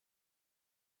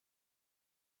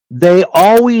 they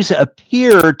always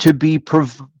appear to be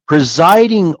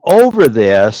presiding over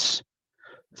this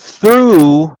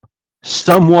through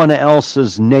someone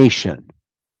else's nation.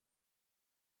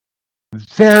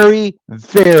 Very,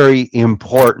 very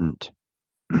important.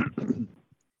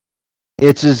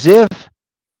 It's as if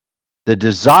the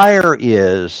desire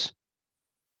is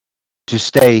to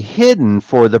stay hidden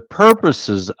for the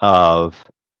purposes of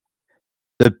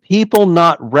the people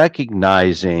not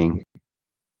recognizing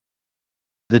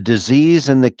the disease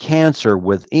and the cancer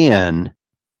within,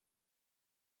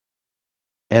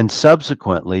 and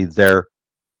subsequently their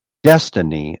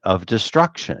destiny of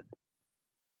destruction.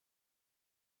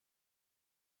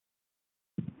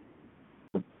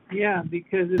 Yeah,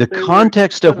 because the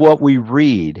context of what we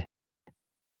read.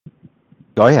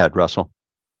 Go ahead, Russell.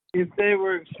 If they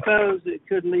were exposed, it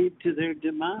could lead to their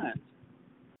demise.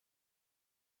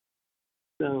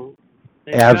 So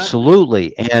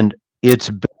absolutely, and it's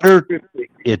better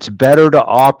to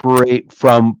operate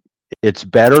from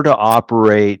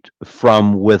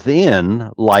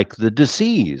within, like the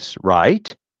disease,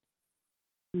 right?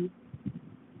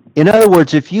 In other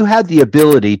words, if you had the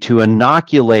ability to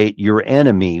inoculate your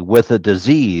enemy with a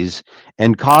disease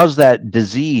and cause that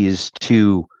disease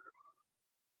to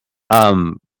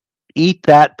eat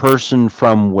that person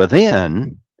from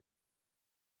within,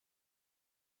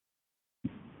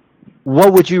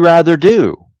 what would you rather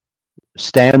do?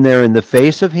 Stand there in the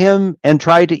face of him and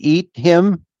try to eat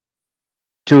him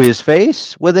to his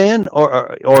face within,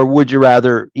 or would you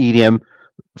rather eat him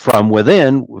from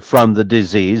within, from the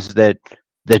disease that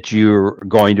you're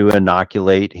going to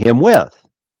inoculate him with?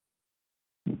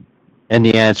 And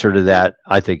the answer to that,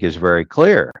 I think, is very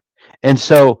clear. And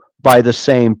so, by the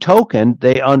same token,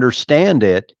 they understand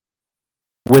it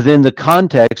within the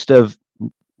context of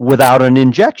without an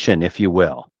injection, if you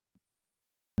will.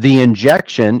 The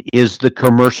injection is the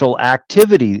commercial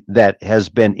activity that has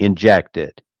been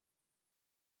injected.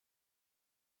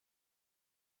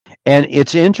 And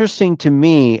it's interesting to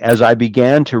me as I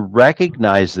began to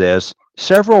recognize this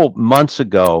several months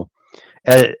ago,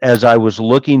 as I was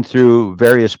looking through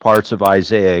various parts of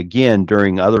Isaiah again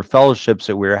during other fellowships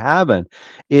that we were having,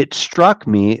 it struck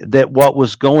me that what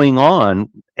was going on,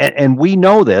 and we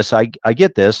know this, I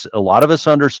get this, a lot of us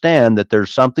understand that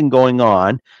there's something going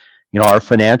on, our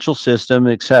financial system,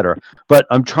 etc. But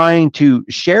I'm trying to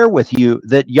share with you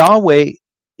that Yahweh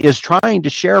is trying to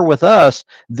share with us,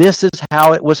 this is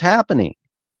how it was happening.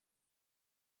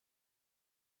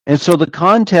 And so the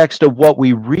context of what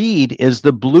we read is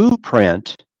the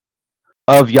blueprint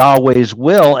of Yahweh's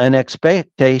will and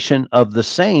expectation of the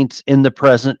saints in the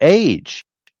present age.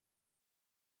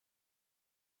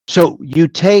 So you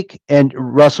take, and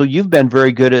Russell, you've been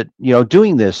very good at,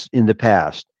 doing this in the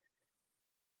past.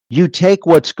 You take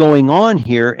what's going on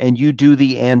here and you do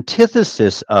the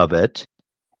antithesis of it.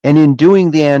 And in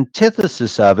doing the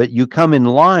antithesis of it, you come in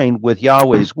line with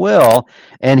Yahweh's will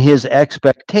and his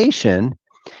expectation.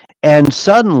 And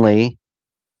suddenly,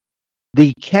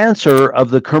 the cancer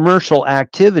of the commercial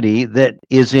activity that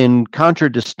is in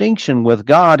contradistinction with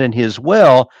God and his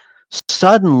will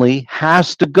suddenly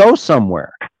has to go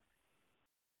somewhere.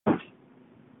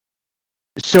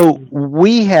 So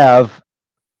we have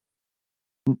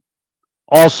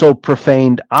also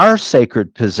profaned our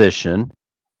sacred position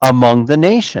among the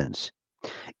nations.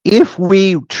 If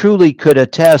we truly could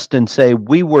attest and say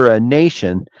we were a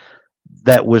nation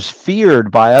that was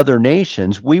feared by other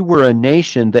nations, we were a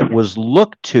nation that was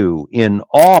looked to in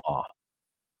awe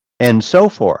and so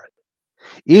forth.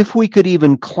 If we could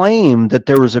even claim that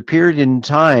there was a period in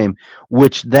time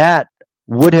which that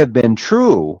would have been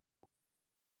true,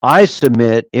 I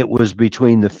submit it was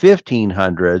between the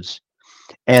 1500s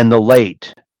and the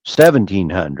late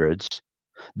 1700s.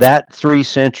 That 3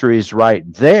 centuries right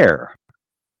there.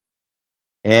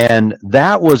 And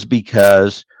that was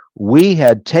because we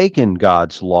had taken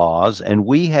God's laws and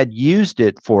we had used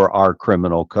it for our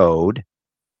criminal code.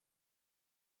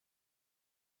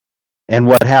 And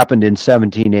what happened in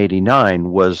 1789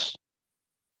 was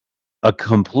a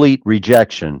complete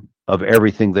rejection of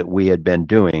everything that we had been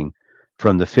doing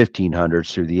from the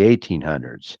 1500s through the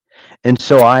 1800s. And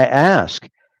so I ask,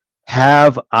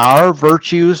 have our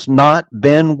virtues not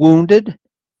been wounded?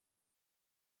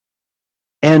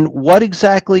 And what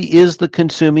exactly is the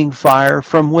consuming fire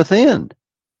from within?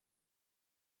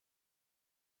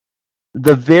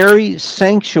 The very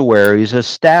sanctuaries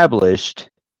established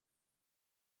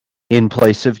in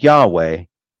place of Yahweh,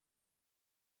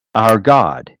 our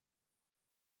God,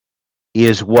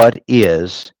 is what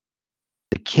is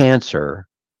the cancer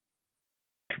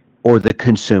or the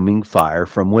consuming fire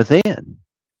from within.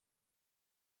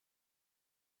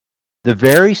 The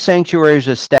very sanctuaries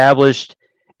established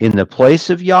in the place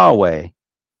of Yahweh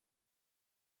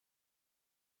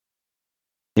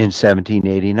in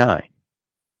 1789.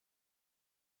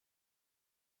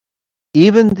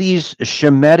 Even these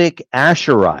Shemitic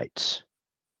Asherites,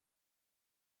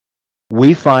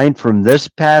 we find from this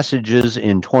passages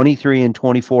in 23 and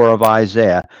 24 of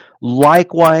Isaiah,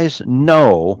 likewise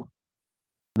know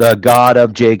the God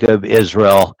of Jacob,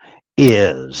 Israel,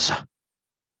 is.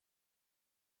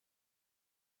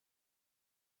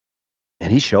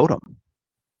 And he showed them.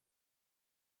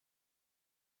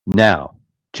 Now,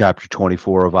 chapter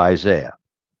 24 of Isaiah.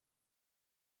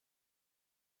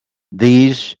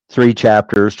 These 3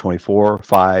 chapters, 24,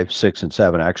 5, 6, and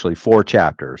 7, actually 4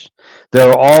 chapters,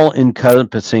 they're all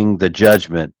encompassing the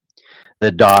judgment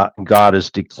that God is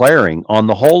declaring on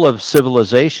the whole of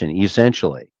civilization,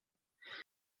 essentially.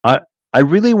 I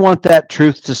really want that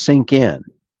truth to sink in.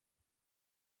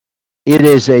 It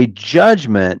is a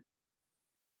judgment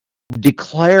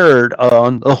declared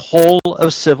on the whole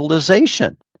of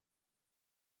civilization.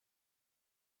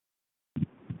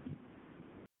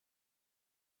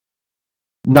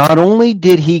 Not only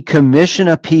did he commission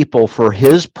a people for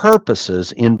his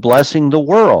purposes in blessing the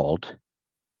world,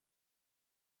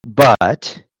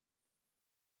 but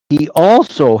he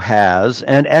also has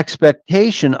an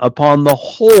expectation upon the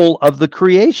whole of the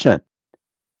creation.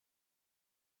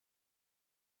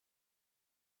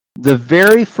 The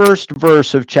very first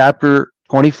verse of chapter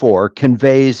 24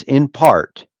 conveys in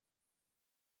part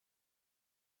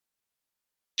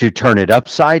to turn it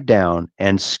upside down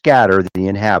and scatter the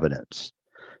inhabitants.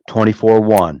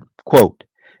 24:1, quote,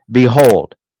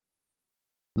 "Behold,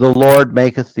 The Lord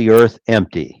maketh the earth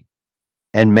empty,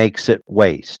 and makes it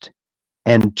waste,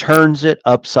 and turns it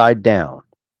upside down,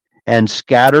 and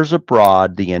scatters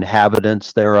abroad the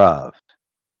inhabitants thereof.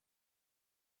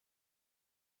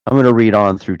 I'm going to read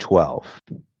on through 12.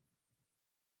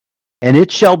 And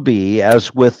it shall be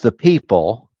as with the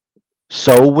people,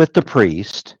 so with the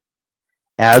priest,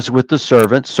 as with the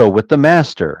servant, so with the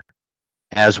master,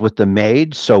 as with the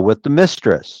maid, so with the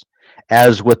mistress,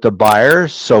 as with the buyer,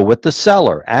 so with the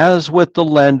seller, as with the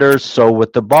lender, so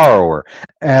with the borrower,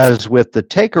 as with the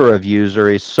taker of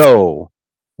usury, so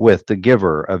with the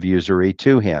giver of usury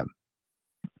to him.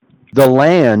 The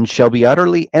land shall be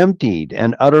utterly emptied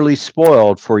and utterly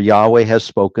spoiled, for Yahweh has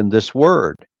spoken this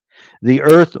word. The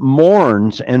earth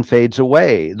mourns and fades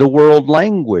away. The world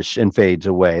languish and fades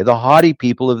away. The haughty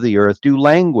people of the earth do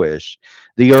languish.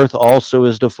 The earth also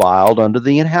is defiled unto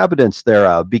the inhabitants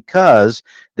thereof, because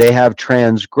they have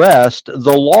transgressed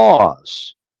the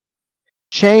laws,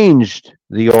 changed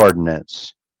the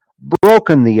ordinance,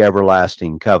 broken the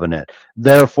everlasting covenant.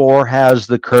 Therefore has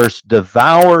the curse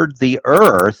devoured the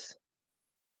earth,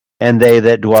 and they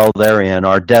that dwell therein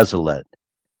are desolate.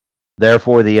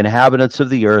 Therefore the inhabitants of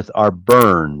the earth are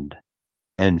burned,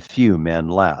 and few men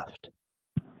left.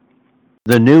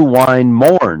 The new wine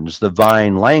mourns, the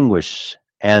vine languish,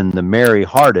 and the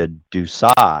merry-hearted do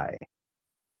sigh.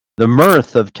 The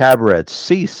mirth of tabrets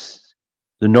cease,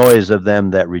 the noise of them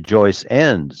that rejoice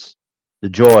ends, the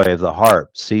joy of the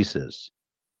harp ceases.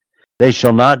 They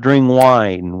shall not drink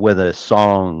wine with a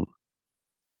song.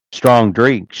 Strong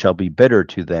drink shall be bitter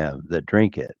to them that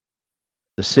drink it.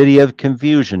 The city of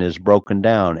confusion is broken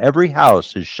down. Every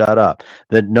house is shut up,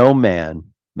 that no man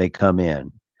may come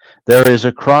in. There is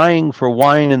a crying for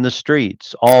wine in the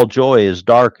streets. All joy is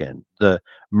darkened. The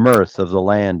mirth of the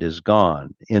land is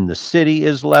gone. In the city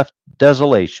is left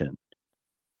desolation,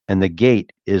 and the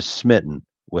gate is smitten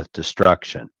with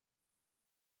destruction.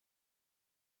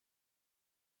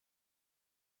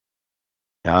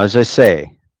 Now, as I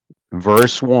say,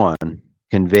 verse 1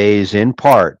 conveys in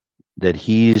part that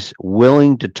he's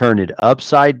willing to turn it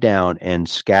upside down and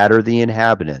scatter the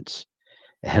inhabitants.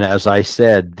 And as I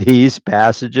said, these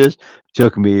passages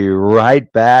took me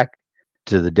right back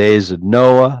to the days of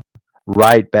Noah,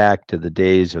 right back to the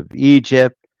days of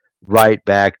Egypt, right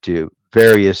back to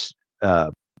various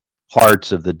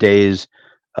parts of the days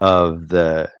of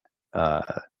the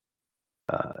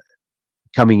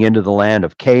coming into the land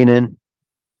of Canaan.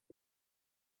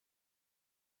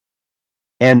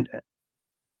 And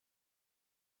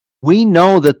we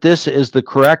know that this is the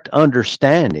correct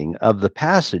understanding of the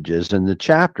passages and the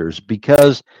chapters,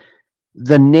 because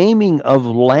the naming of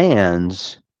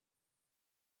lands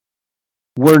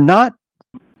were not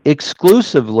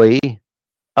exclusively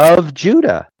of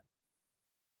Judah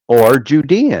or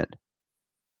Judean.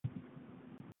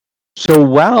 So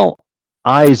while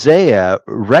Isaiah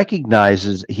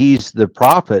recognizes he's the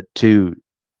prophet to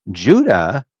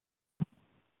Judah,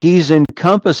 he's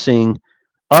encompassing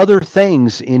other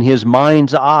things in his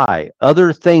mind's eye.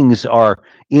 Other things are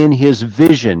in his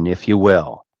vision, if you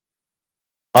will.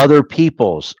 Other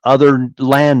peoples, other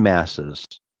land masses.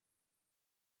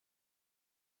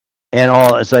 And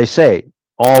all, as I say,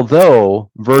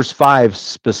 although verse 5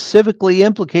 specifically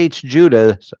implicates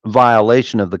Judah's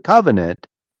violation of the covenant,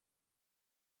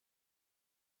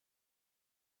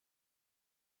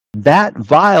 that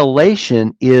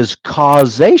violation is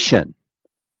causation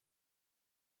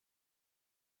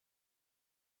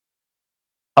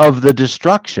of the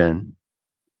destruction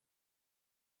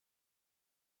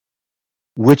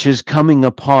which is coming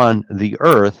upon the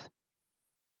earth,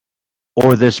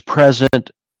 or this present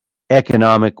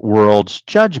economic world's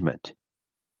judgment.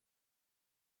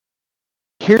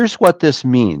 Here's what this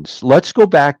means. Let's go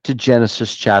back to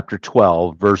Genesis chapter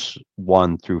 12, verse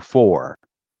 1 through 4.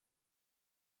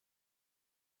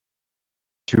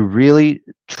 To really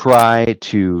try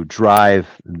to drive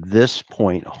this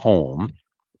point home,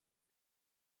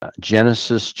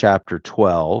 Genesis chapter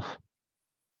 12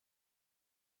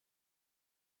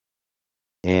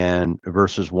 and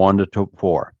verses 1 to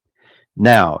 4.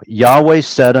 Now Yahweh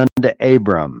said unto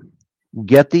Abram,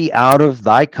 Get thee out of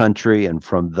thy country and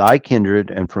from thy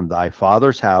kindred and from thy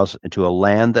father's house into a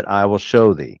land that I will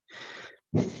show thee.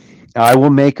 I will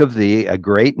make of thee a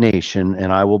great nation,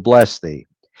 and I will bless thee,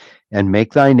 and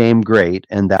make thy name great,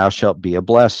 and thou shalt be a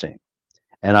blessing.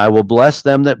 And I will bless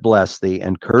them that bless thee,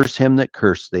 and curse him that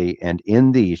curse thee, and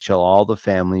in thee shall all the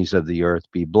families of the earth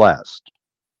be blessed.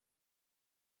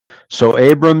 So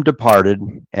Abram departed,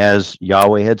 as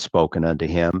Yahweh had spoken unto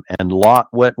him, and Lot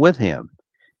went with him.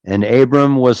 And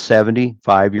Abram was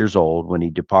 75 years old when he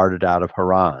departed out of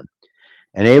Haran.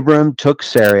 And Abram took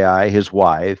Sarai his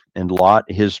wife, and Lot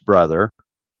his brother's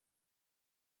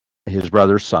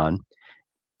son,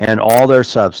 and all their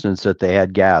substance that they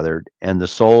had gathered, and the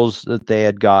souls that they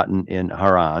had gotten in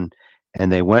Haran, and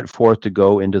they went forth to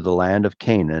go into the land of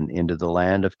Canaan. Into the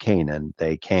land of Canaan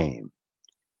they came.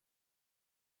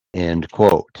 End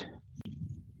quote.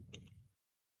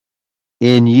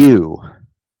 In you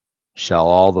shall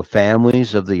all the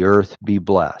families of the earth be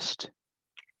blessed.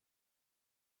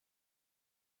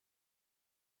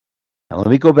 Now let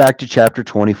me go back to chapter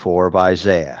 24 of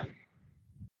Isaiah,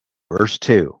 verse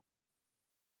 2.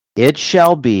 It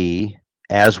shall be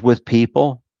as with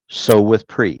people, so with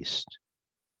priest,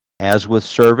 as with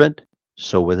servant,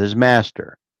 so with his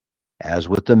master, as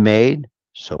with the maid,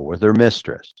 so with her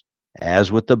mistress,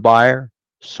 as with the buyer,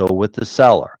 so with the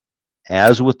seller,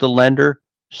 as with the lender,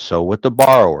 so with the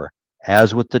borrower,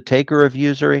 as with the taker of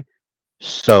usury,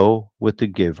 so with the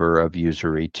giver of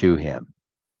usury to him.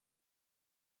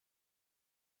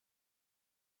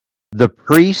 The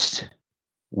priest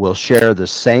will share the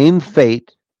same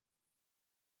fate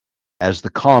as the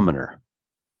commoner.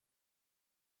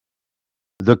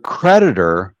 The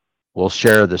creditor will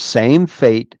share the same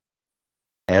fate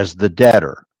as the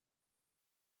debtor.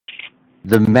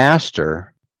 The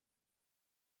master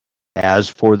as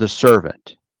for the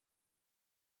servant.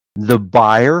 The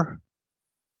buyer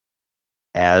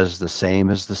as the same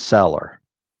as the seller.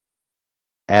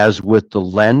 As with the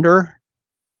lender,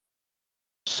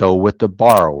 so with the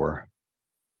borrower.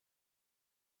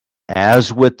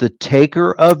 As with the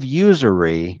taker of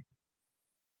usury,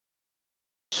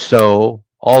 so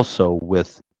also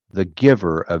with the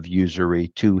giver of usury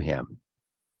to him.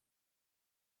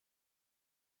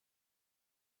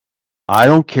 I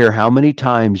don't care how many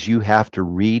times you have to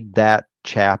read that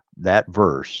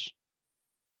verse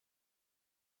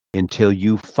until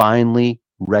you finally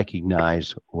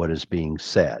recognize what is being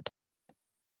said.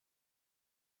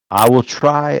 I will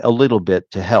try a little bit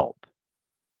to help.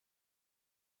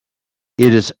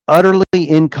 It is utterly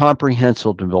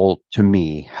incomprehensible to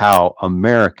me how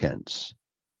Americans,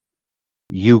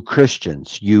 you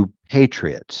Christians, you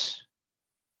patriots,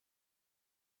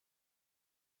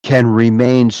 can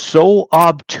remain so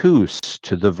obtuse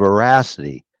to the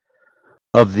veracity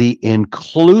of the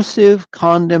inclusive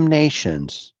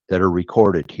condemnations that are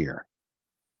recorded here.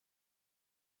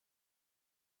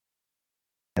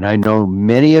 And I know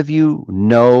many of you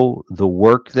know the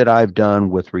work that I've done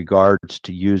with regards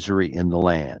to usury in the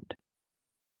land.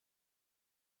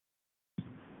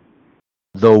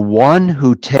 The one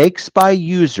who takes by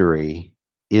usury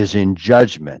is in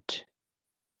judgment,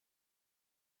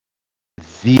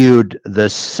 viewed the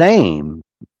same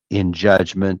in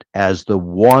judgment as the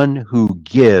one who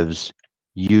gives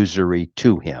usury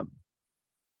to him.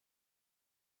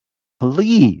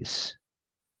 Please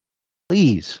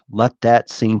let that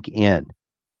sink in.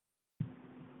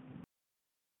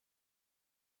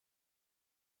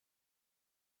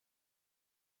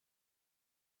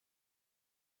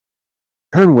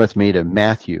 Turn with me to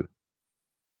Matthew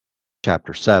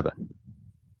chapter 7.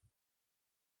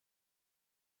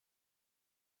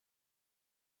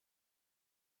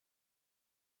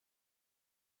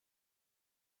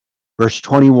 Verse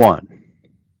 21.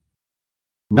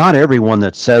 Not everyone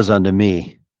that says unto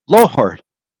me, Lord,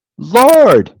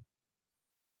 Lord,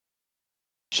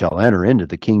 shall enter into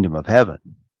the kingdom of heaven,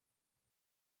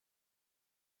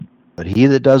 but he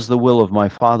that does the will of my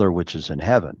Father which is in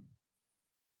heaven.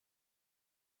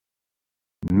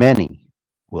 Many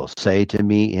will say to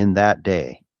me in that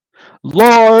day,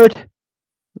 Lord,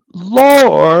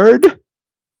 Lord,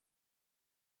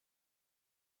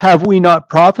 have we not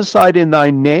prophesied in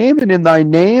thy name, and in thy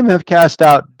name have cast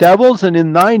out devils, and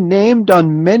in thy name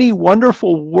done many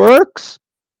wonderful works?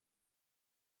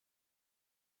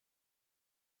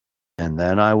 And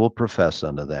then I will profess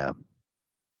unto them,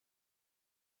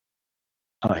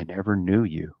 I never knew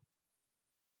you.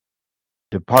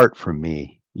 Depart from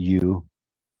me, you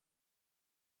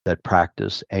that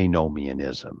practice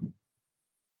anomianism.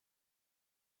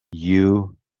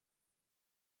 You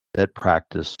that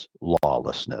practice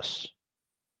lawlessness.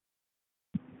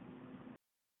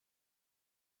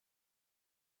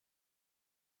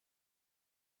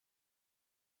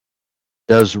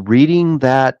 Does reading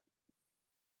that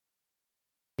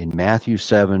in Matthew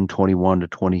 7:21 to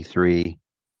 23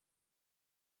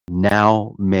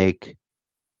 now make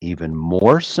even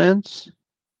more sense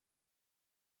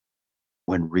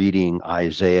when reading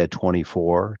Isaiah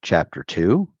 24, chapter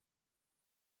 2?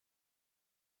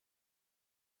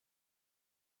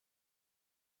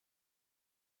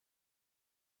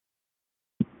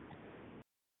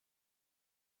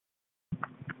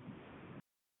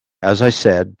 as I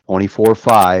said,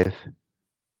 24:5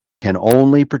 can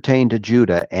only pertain to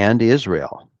Judah and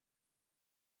Israel.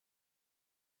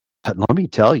 But let me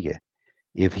tell you,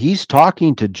 if he's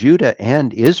talking to Judah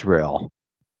and Israel,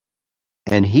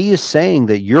 and he is saying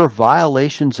that your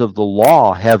violations of the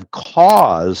law have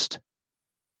caused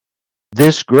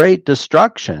this great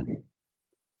destruction,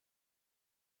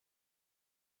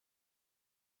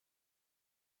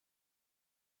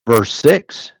 verse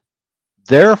 6,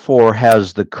 therefore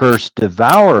has the curse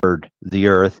devoured the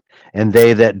earth, and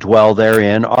they that dwell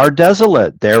therein are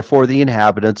desolate. Therefore the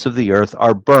inhabitants of the earth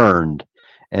are burned,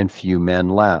 and few men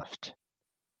left.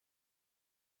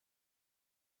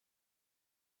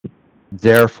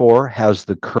 Therefore has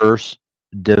the curse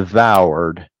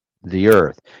devoured the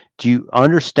earth. Do you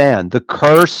understand? The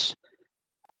curse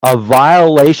of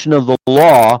violation of the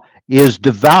law is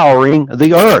devouring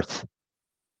the earth.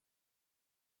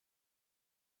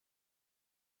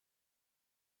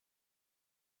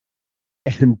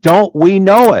 And don't we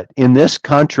know it? In this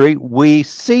country, we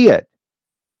see it.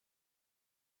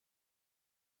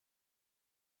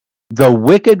 The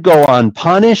wicked go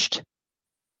unpunished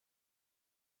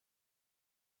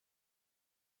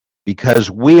because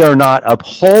we are not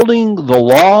upholding the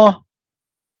law,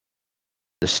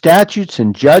 the statutes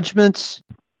and judgments,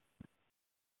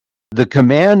 the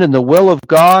command and the will of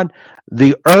God.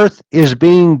 The earth is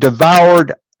being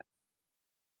devoured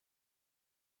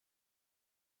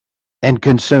and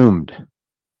consumed.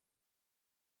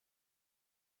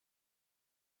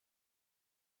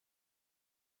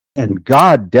 And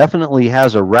God definitely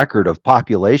has a record of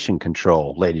population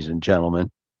control, ladies and gentlemen.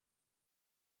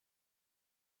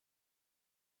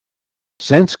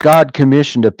 Since God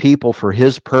commissioned a people for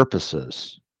his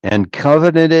purposes and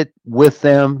covenanted with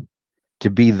them to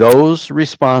be those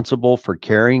responsible for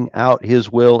carrying out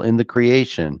his will in the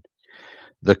creation,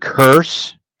 the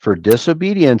curse for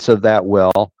disobedience of that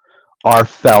will are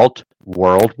felt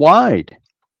worldwide.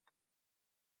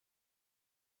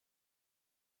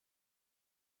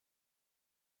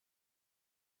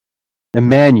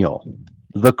 Emmanuel,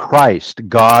 the Christ,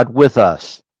 God with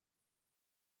us,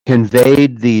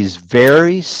 conveyed these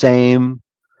very same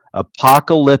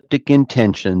apocalyptic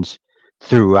intentions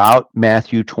throughout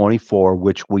Matthew 24,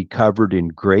 which we covered in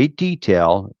great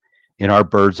detail in our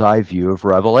bird's eye view of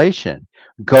Revelation.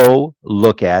 Go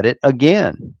look at it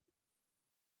again.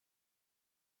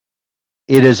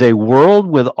 It is a world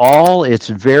with all its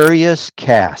various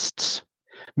castes: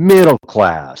 middle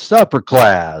class, upper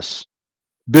class,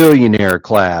 billionaire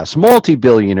class,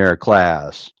 multi-billionaire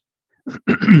class,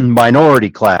 minority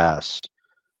class,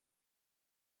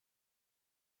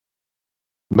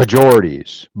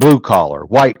 majorities, blue collar,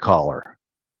 white collar,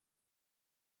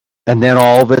 and then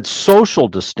all of its social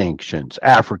distinctions: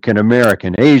 African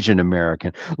American, Asian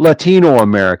American, Latino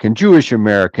American, Jewish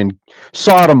American,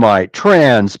 sodomite,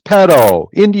 trans, pedo,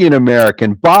 Indian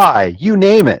American, bi, you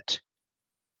name it.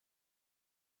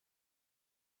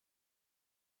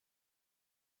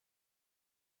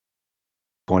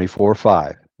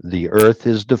 (24:5) The earth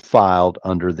is defiled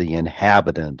under the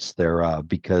inhabitants thereof,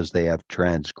 because they have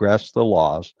transgressed the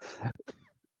laws.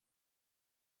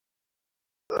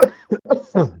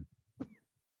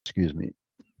 Excuse me.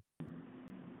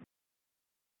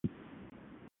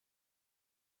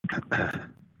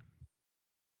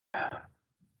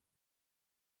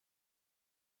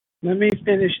 Let me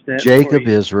finish that. Jacob,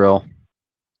 Israel.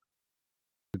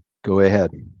 Go ahead.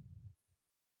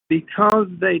 Because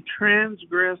they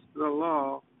transgressed the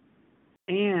law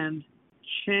and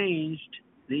changed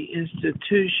the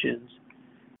institutions,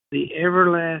 the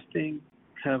everlasting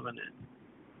covenant.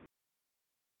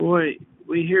 Boy,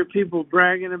 we hear people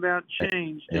bragging about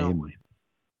change, don't we?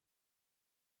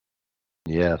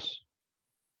 Yes.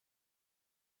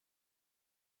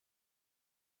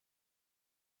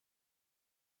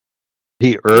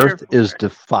 The earth is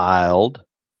defiled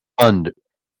under.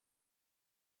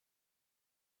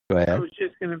 Go ahead. I was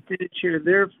just going to finish here.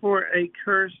 Therefore, a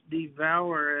curse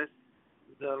devoureth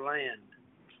the land.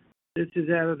 This is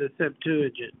out of the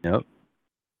Septuagint. Yep.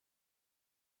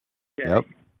 Okay. Yep.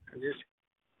 I just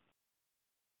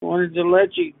wanted to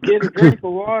let you get a drink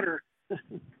of water.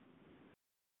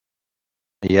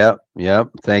 Yep.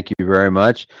 Thank you very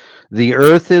much. The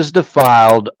earth is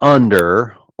defiled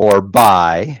under or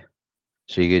by.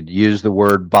 So you could use the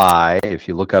word by if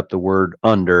you look up the word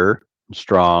under in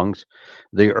Strong's.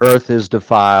 The earth is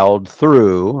defiled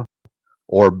through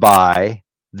or by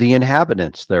the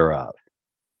inhabitants thereof.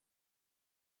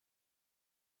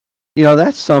 You know,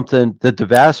 that's something that the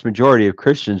vast majority of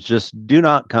Christians just do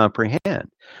not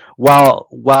comprehend. While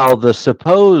the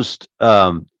supposed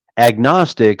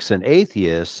agnostics and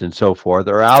atheists and so forth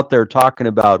are out there talking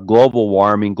about global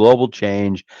warming, global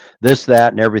change, this,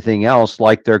 that, and everything else,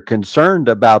 like they're concerned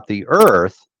about the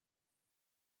earth,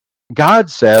 God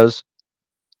says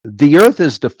the earth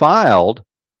is defiled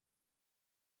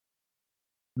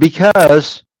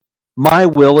because my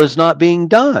will is not being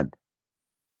done.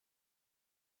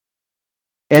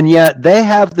 And yet they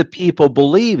have the people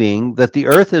believing that the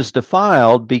earth is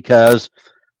defiled because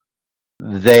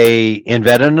they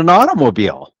invented an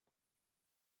automobile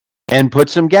and put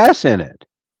some gas in it,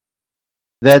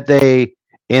 that they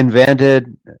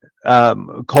invented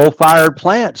coal-fired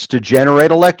plants to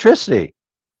generate electricity.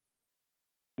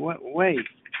 Wait,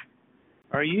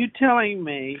 are you telling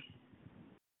me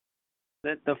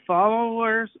that the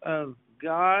followers of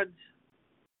God's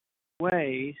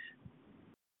ways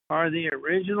are the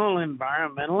original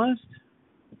environmentalists?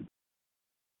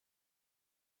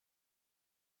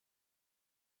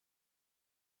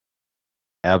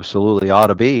 Absolutely ought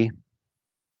to be.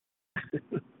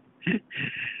 It's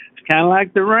kind of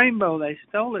like the rainbow. They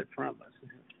stole it from us.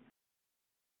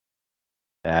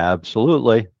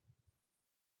 Absolutely.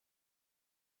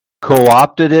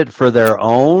 Co-opted it for their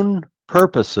own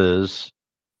purposes,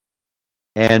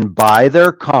 and by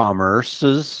their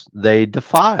commerces they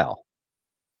defile.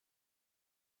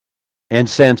 And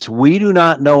since we do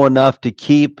not know enough to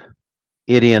keep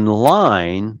it in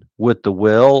line with the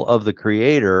will of the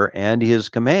Creator and his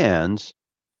commands,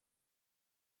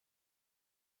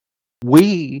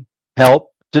 we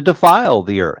help to defile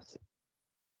the earth.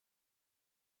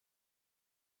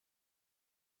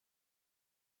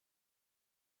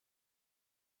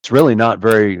 It's really not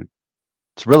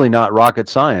rocket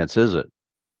science, is it?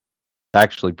 It's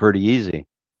actually pretty easy.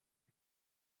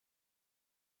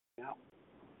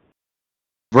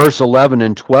 Verse 11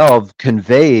 and 12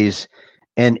 conveys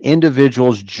an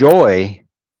individual's joy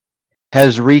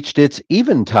has reached its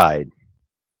eventide,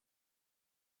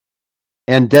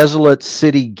 and desolate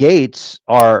city gates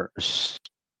are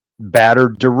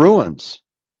battered to ruins.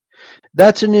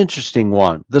 That's an interesting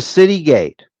one. The city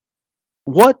gate.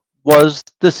 What was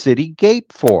the city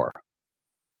gate for?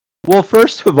 Well,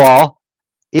 first of all,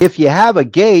 if you have a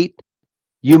gate,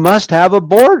 you must have a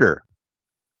border.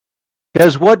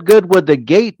 Because what good would the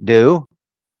gate do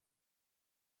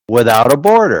without a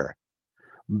border?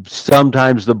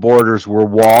 Sometimes the borders were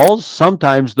walls,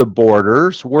 sometimes the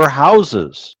borders were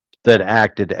houses that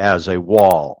acted as a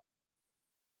wall.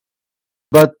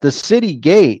 But the city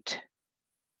gate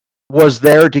was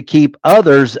there to keep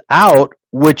others out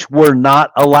which were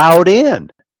not allowed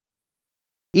in.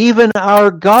 Even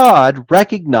our God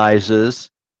recognizes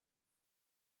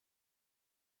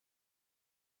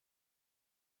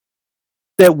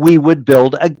that we would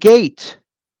build a gate,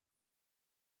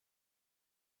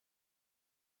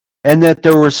 and that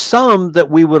there were some that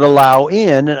we would allow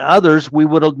in and others we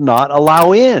would not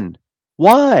allow in.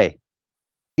 Why?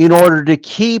 In order to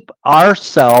keep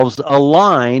ourselves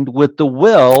aligned with the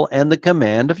will and the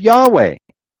command of Yahweh.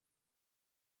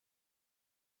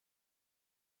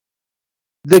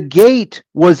 The gate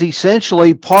was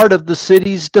essentially part of the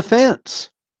city's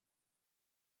defense.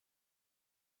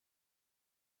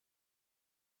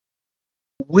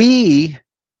 We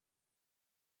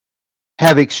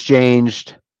have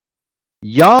exchanged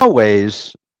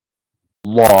Yahweh's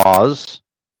laws,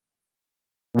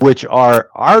 which are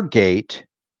our gate,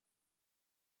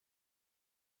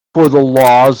 for the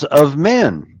laws of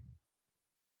men,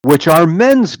 which are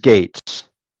men's gates.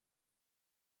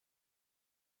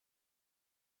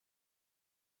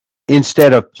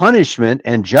 Instead of punishment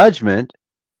and judgment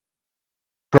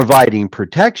providing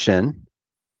protection,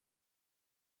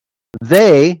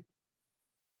 they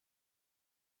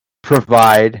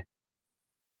provide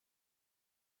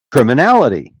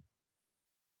criminality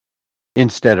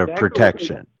instead of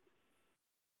protection.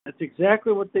 That's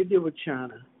exactly what they did with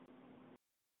China.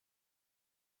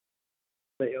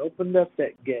 They opened up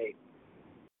that gate.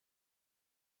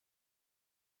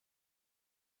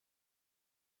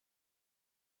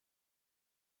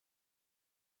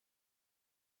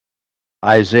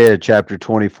 Isaiah chapter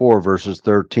 24, verses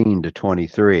 13 to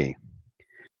 23.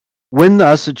 When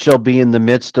thus it shall be in the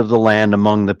midst of the land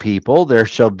among the people, there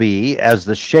shall be as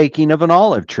the shaking of an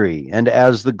olive tree, and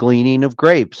as the gleaning of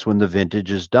grapes when the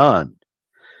vintage is done.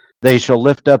 They shall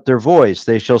lift up their voice,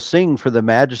 they shall sing for the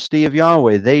majesty of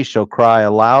Yahweh, they shall cry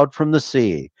aloud from the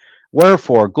sea.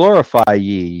 Wherefore glorify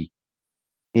ye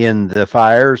in the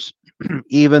fires,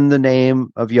 even the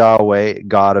name of Yahweh,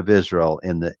 God of Israel,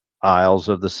 in the isles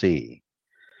of the sea.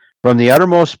 From the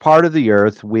uttermost part of the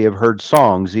earth we have heard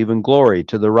songs, even glory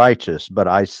to the righteous. But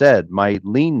I said, my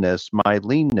leanness,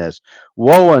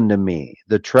 woe unto me!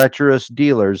 The treacherous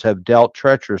dealers have dealt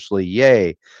treacherously,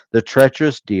 yea, the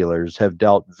treacherous dealers have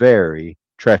dealt very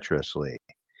treacherously.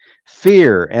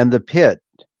 Fear and the pit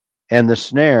and the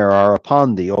snare are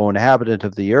upon thee, O inhabitant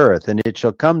of the earth, and it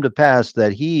shall come to pass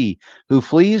that he who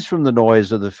flees from the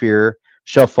noise of the fear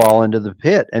shall fall into the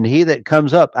pit, and he that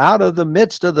comes up out of the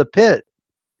midst of the pit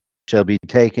shall be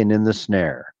taken in the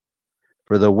snare.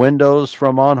 For the windows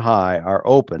from on high are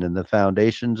open, and the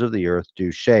foundations of the earth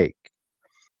do shake.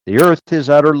 The earth is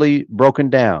utterly broken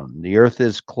down. The earth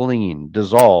is clean,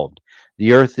 dissolved.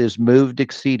 The earth is moved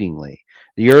exceedingly.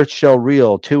 The earth shall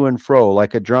reel to and fro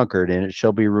like a drunkard, and it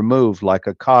shall be removed like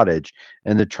a cottage,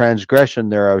 and the transgression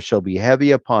thereof shall be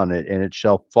heavy upon it, and it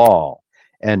shall fall,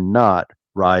 and not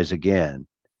rise again.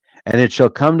 And it shall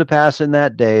come to pass in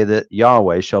that day that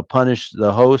Yahweh shall punish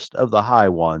the host of the high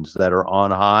ones that are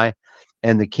on high,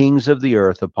 and the kings of the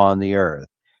earth upon the earth.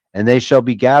 And they shall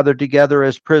be gathered together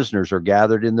as prisoners are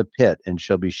gathered in the pit, and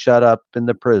shall be shut up in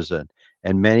the prison,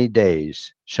 and many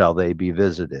days shall they be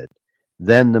visited.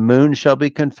 Then the moon shall be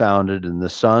confounded, and the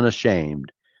sun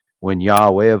ashamed, when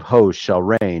Yahweh of hosts shall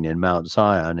reign in Mount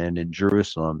Zion and in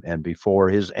Jerusalem, and before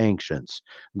his ancients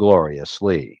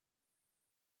gloriously.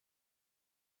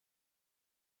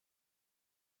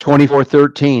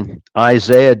 24:13,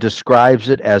 Isaiah describes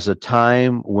it as a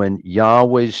time when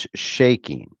Yahweh's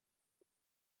shaking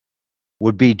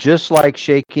would be just like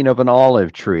shaking of an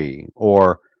olive tree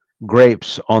or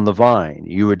grapes on the vine.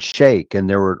 You would shake, and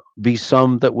there would be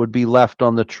some that would be left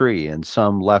on the tree and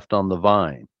some left on the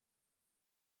vine.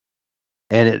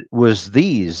 And it was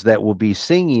these that will be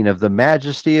singing of the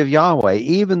majesty of Yahweh,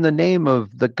 even the name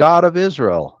of the God of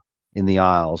Israel in the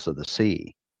isles of the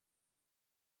sea.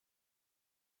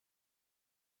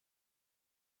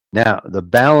 Now, the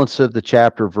balance of the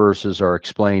chapter verses are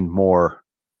explained more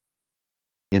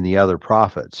in the other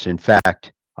prophets. In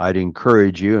fact, I'd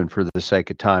encourage you, and for the sake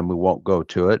of time, we won't go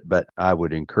to it, but I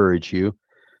would encourage you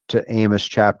to Amos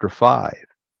chapter 5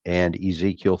 and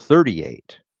Ezekiel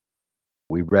 38.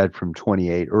 We read from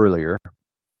 28 earlier,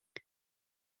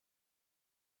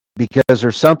 because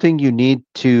there's something you need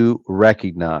to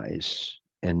recognize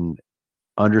and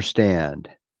understand.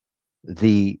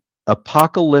 The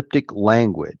apocalyptic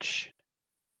language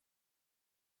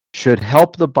should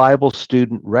help the Bible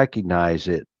student recognize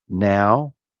it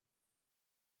now,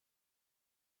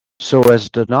 so as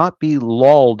to not be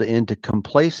lulled into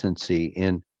complacency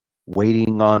in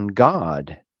waiting on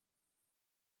God,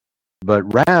 but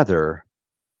rather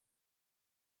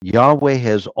Yahweh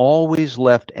has always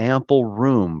left ample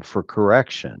room for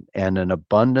correction and an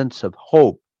abundance of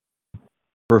hope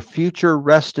for future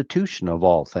restitution of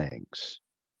all things.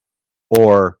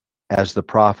 Or, as the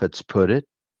prophets put it,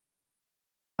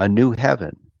 a new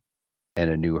heaven and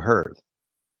a new earth.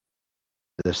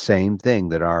 The same thing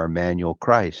that our Emmanuel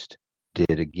Christ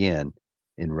did again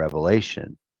in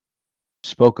Revelation.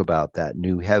 Spoke about that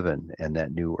new heaven and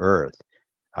that new earth.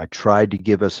 I tried to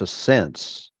give us a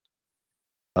sense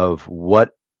of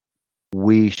what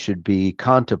we should be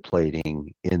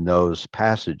contemplating in those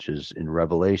passages in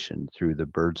Revelation through the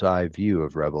bird's eye view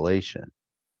of Revelation.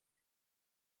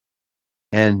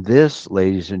 And this,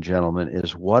 ladies and gentlemen,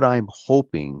 is what I'm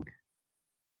hoping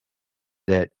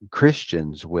that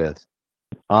Christians with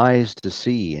eyes to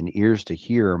see and ears to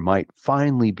hear might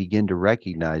finally begin to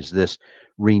recognize. This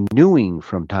renewing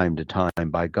from time to time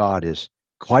by God is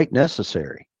quite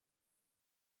necessary.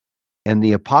 And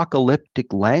the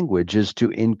apocalyptic language is to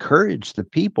encourage the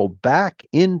people back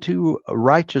into a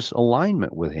righteous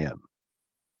alignment with him,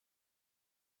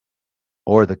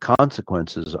 or the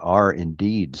consequences are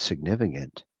indeed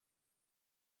significant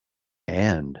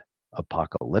and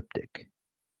apocalyptic.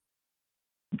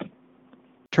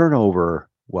 Turn over,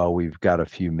 while we've got a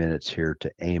few minutes here,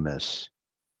 to Amos.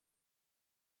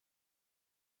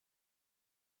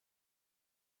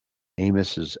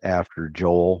 Amos is after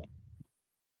Joel.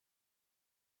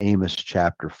 Amos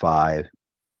chapter 5.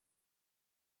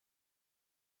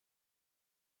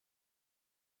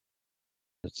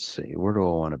 Let's see, where do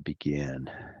I want to begin?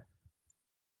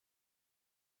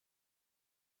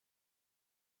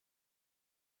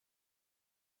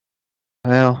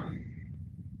 Well,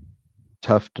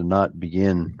 tough to not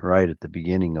begin right at the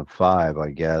beginning of 5,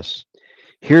 I guess.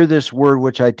 Hear this word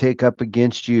which I take up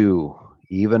against you,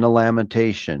 even a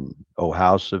lamentation, O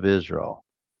house of Israel.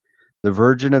 The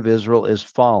virgin of Israel is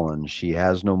fallen, she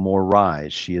has no more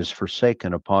rise, she is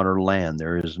forsaken upon her land,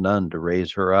 there is none to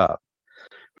raise her up.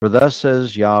 For thus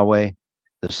says Yahweh,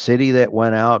 the city that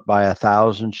went out by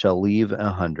 1,000 shall leave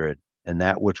 100, and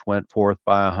that which went forth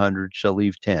by 100 shall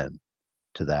leave 10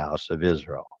 to the house of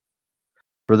Israel.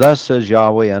 For thus says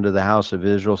Yahweh unto the house of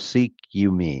Israel, seek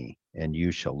you me, and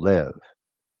you shall live.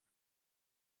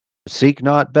 Seek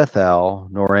not Bethel,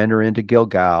 nor enter into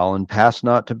Gilgal, and pass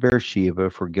not to Beersheba,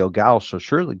 for Gilgal shall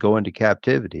surely go into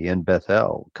captivity, and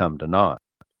Bethel come to naught.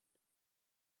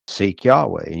 Seek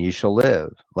Yahweh, and ye shall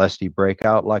live, lest he break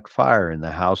out like fire in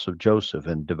the house of Joseph,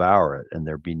 and devour it, and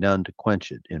there be none to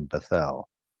quench it in Bethel.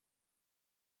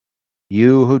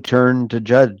 You who turn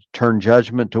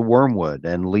judgment to wormwood,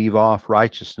 and leave off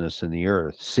righteousness in the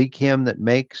earth, seek him that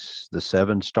makes the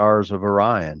 7 stars of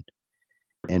Orion,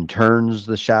 and turns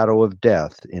the shadow of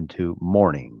death into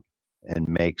morning, and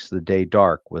makes the day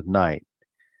dark with night,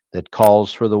 that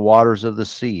calls for the waters of the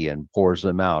sea, and pours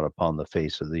them out upon the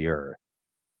face of the earth.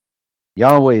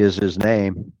 Yahweh is his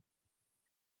name,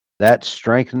 that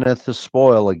strengtheneth the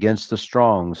spoil against the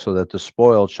strong, so that the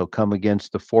spoil shall come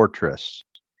against the fortress.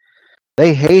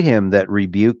 They hate him that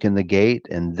rebuke in the gate,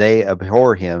 and they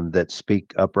abhor him that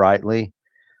speak uprightly.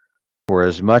 For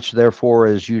as much therefore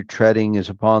as you treading is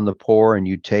upon the poor, and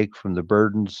you take from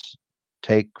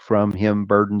him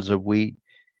burdens of wheat,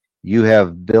 you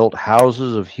have built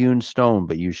houses of hewn stone,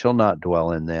 but you shall not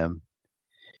dwell in them.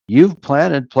 You've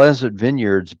planted pleasant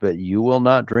vineyards, but you will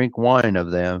not drink wine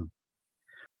of them.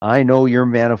 I know your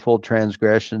manifold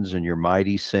transgressions and your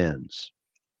mighty sins.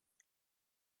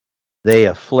 They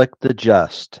afflict the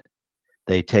just.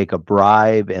 They take a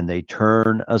bribe, and they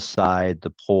turn aside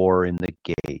the poor in the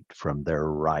gate from their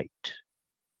right.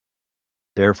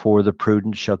 Therefore the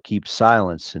prudent shall keep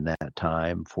silence in that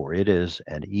time, for it is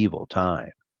an evil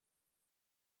time.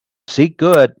 Seek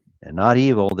good and not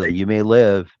evil, that you may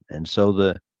live, and so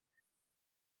the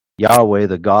Yahweh,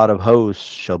 the God of hosts,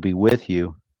 shall be with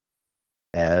you,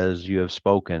 as you have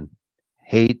spoken.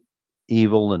 Hate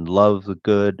evil and love the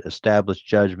good, establish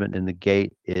judgment in the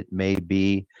gate. It may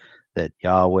be that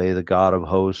Yahweh, the God of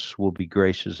hosts, will be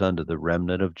gracious unto the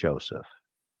remnant of Joseph.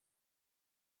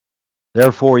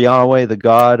 Therefore Yahweh, the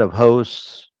God of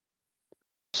hosts,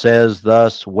 says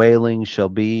thus, wailing shall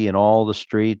be in all the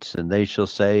streets, and they shall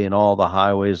say in all the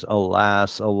highways,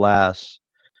 alas, alas.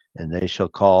 And they shall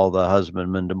call the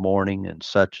husbandman to mourning, and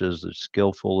such as the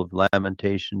skillful of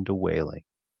lamentation to wailing.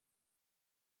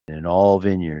 And in all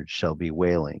vineyards shall be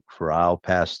wailing, for I'll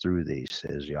pass through thee,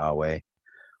 says Yahweh.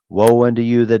 Woe unto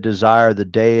you that desire the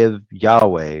day of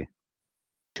Yahweh.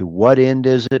 To what end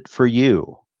is it for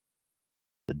you?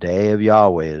 The day of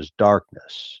Yahweh is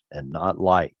darkness and not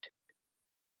light.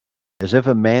 As if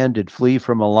a man did flee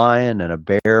from a lion, and a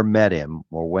bear met him,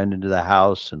 or went into the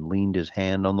house and leaned his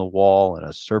hand on the wall, and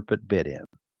a serpent bit him.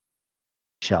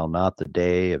 Shall not the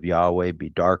day of Yahweh be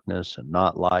darkness and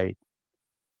not light,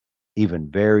 even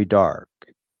very dark,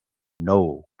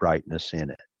 no brightness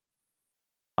in it?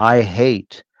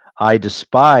 I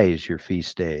despise your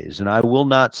feast days, and I will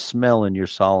not smell in your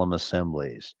solemn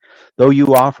assemblies. Though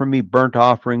you offer me burnt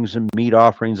offerings and meat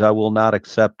offerings, I will not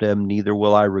accept them, neither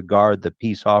will I regard the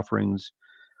peace offerings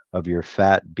of your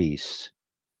fat beasts.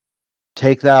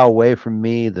 Take thou away from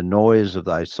me the noise of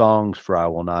thy songs, for I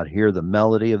will not hear the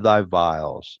melody of thy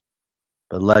viols.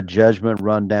 But let judgment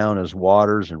run down as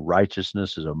waters, and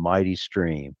righteousness as a mighty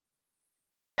stream.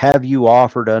 Have you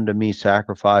offered unto me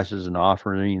sacrifices and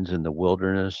offerings in the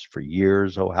wilderness for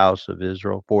years, O house of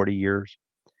Israel? 40 years,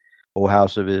 O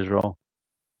house of Israel.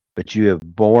 But you have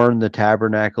borne the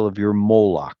tabernacle of your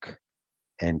Moloch,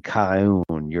 and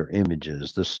Caun, your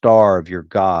images, the star of your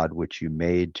God, which you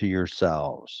made to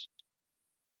yourselves.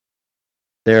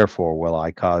 Therefore will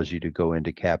I cause you to go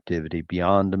into captivity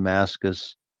beyond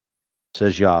Damascus,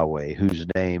 says Yahweh, whose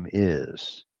name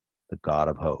is the God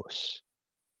of hosts.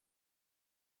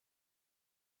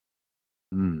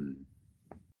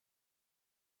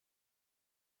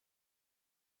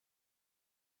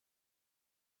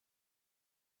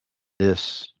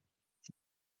 This,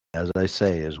 as I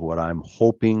say, is what I'm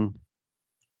hoping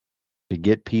to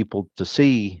get people to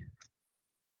see.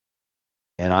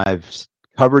 And I've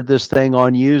covered this thing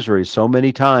on usury so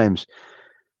many times.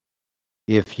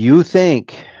 If you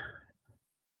think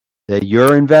that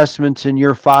your investments in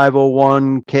your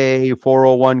 501k,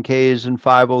 401ks, and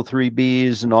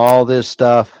 503bs and all this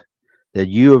stuff that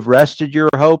you have rested your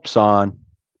hopes on,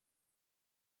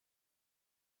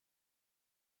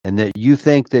 and that you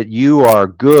think that you are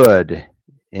good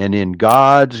and in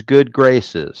God's good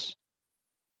graces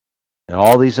and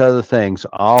all these other things,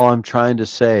 all I'm trying to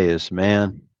say is,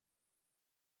 man,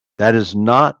 that is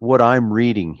not what I'm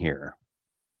reading here.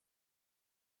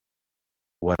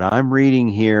 What I'm reading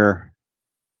here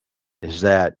is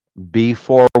that be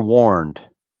forewarned.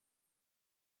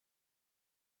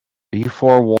 Be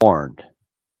forewarned.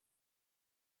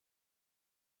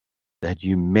 that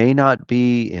you may not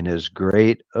be in as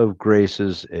great of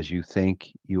graces as you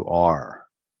think you are.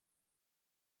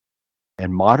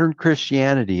 And modern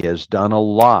Christianity has done a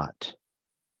lot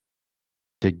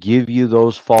to give you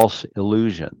those false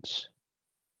illusions.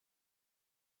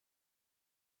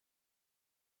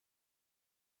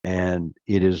 And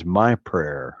it is my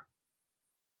prayer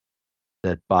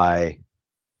that by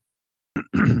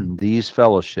these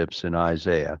fellowships in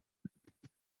Isaiah,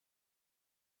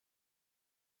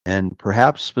 and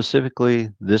perhaps specifically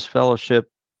this fellowship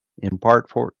in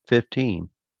part 15,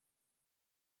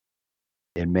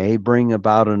 it may bring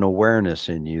about an awareness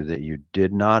in you that you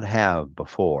did not have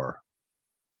before.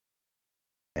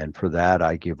 And for that,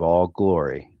 I give all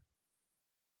glory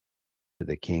to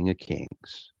the King of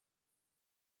Kings,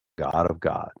 God of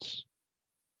gods,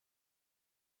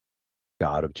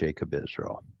 God of Jacob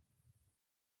Israel.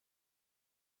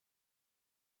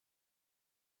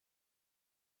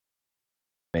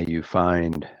 May you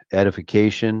find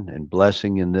edification and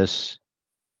blessing in this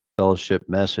fellowship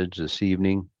message this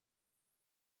evening.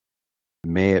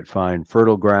 May it find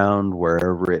fertile ground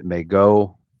wherever it may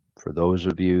go, for those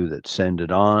of you that send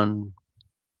it on,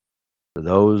 for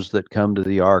those that come to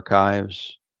the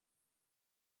archives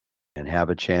and have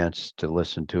a chance to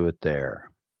listen to it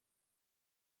there.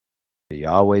 To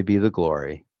Yahweh be the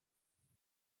glory.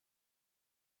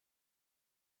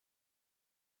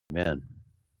 Amen.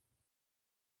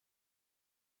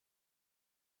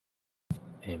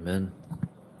 Amen.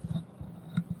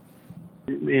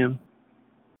 Amen.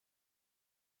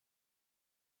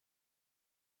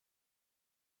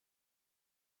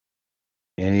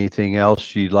 Anything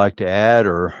else you'd like to add,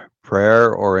 or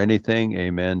prayer or anything?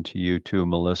 Amen to you too,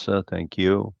 Melissa. Thank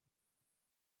you.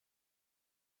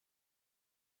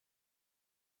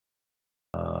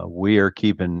 We are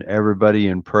keeping everybody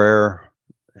in prayer,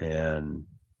 and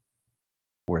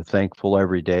we're thankful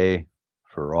every day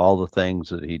for all the things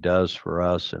that he does for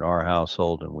us in our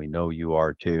household, and we know you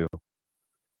are too.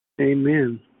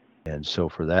 Amen. And so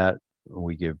for that,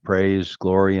 we give praise,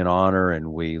 glory, and honor,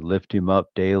 and we lift him up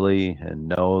daily and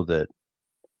know that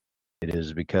it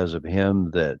is because of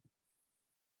him that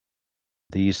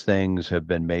these things have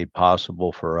been made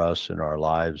possible for us in our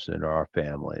lives and our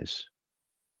families.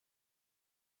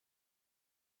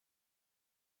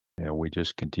 And we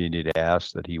just continue to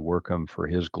ask that he work them for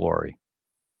his glory.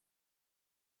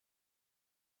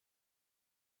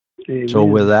 Amen. So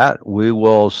with that, we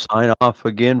will sign off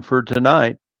again for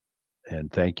tonight.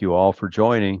 And thank you all for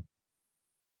joining.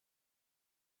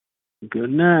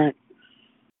 Good night.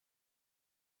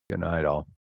 Good night, all.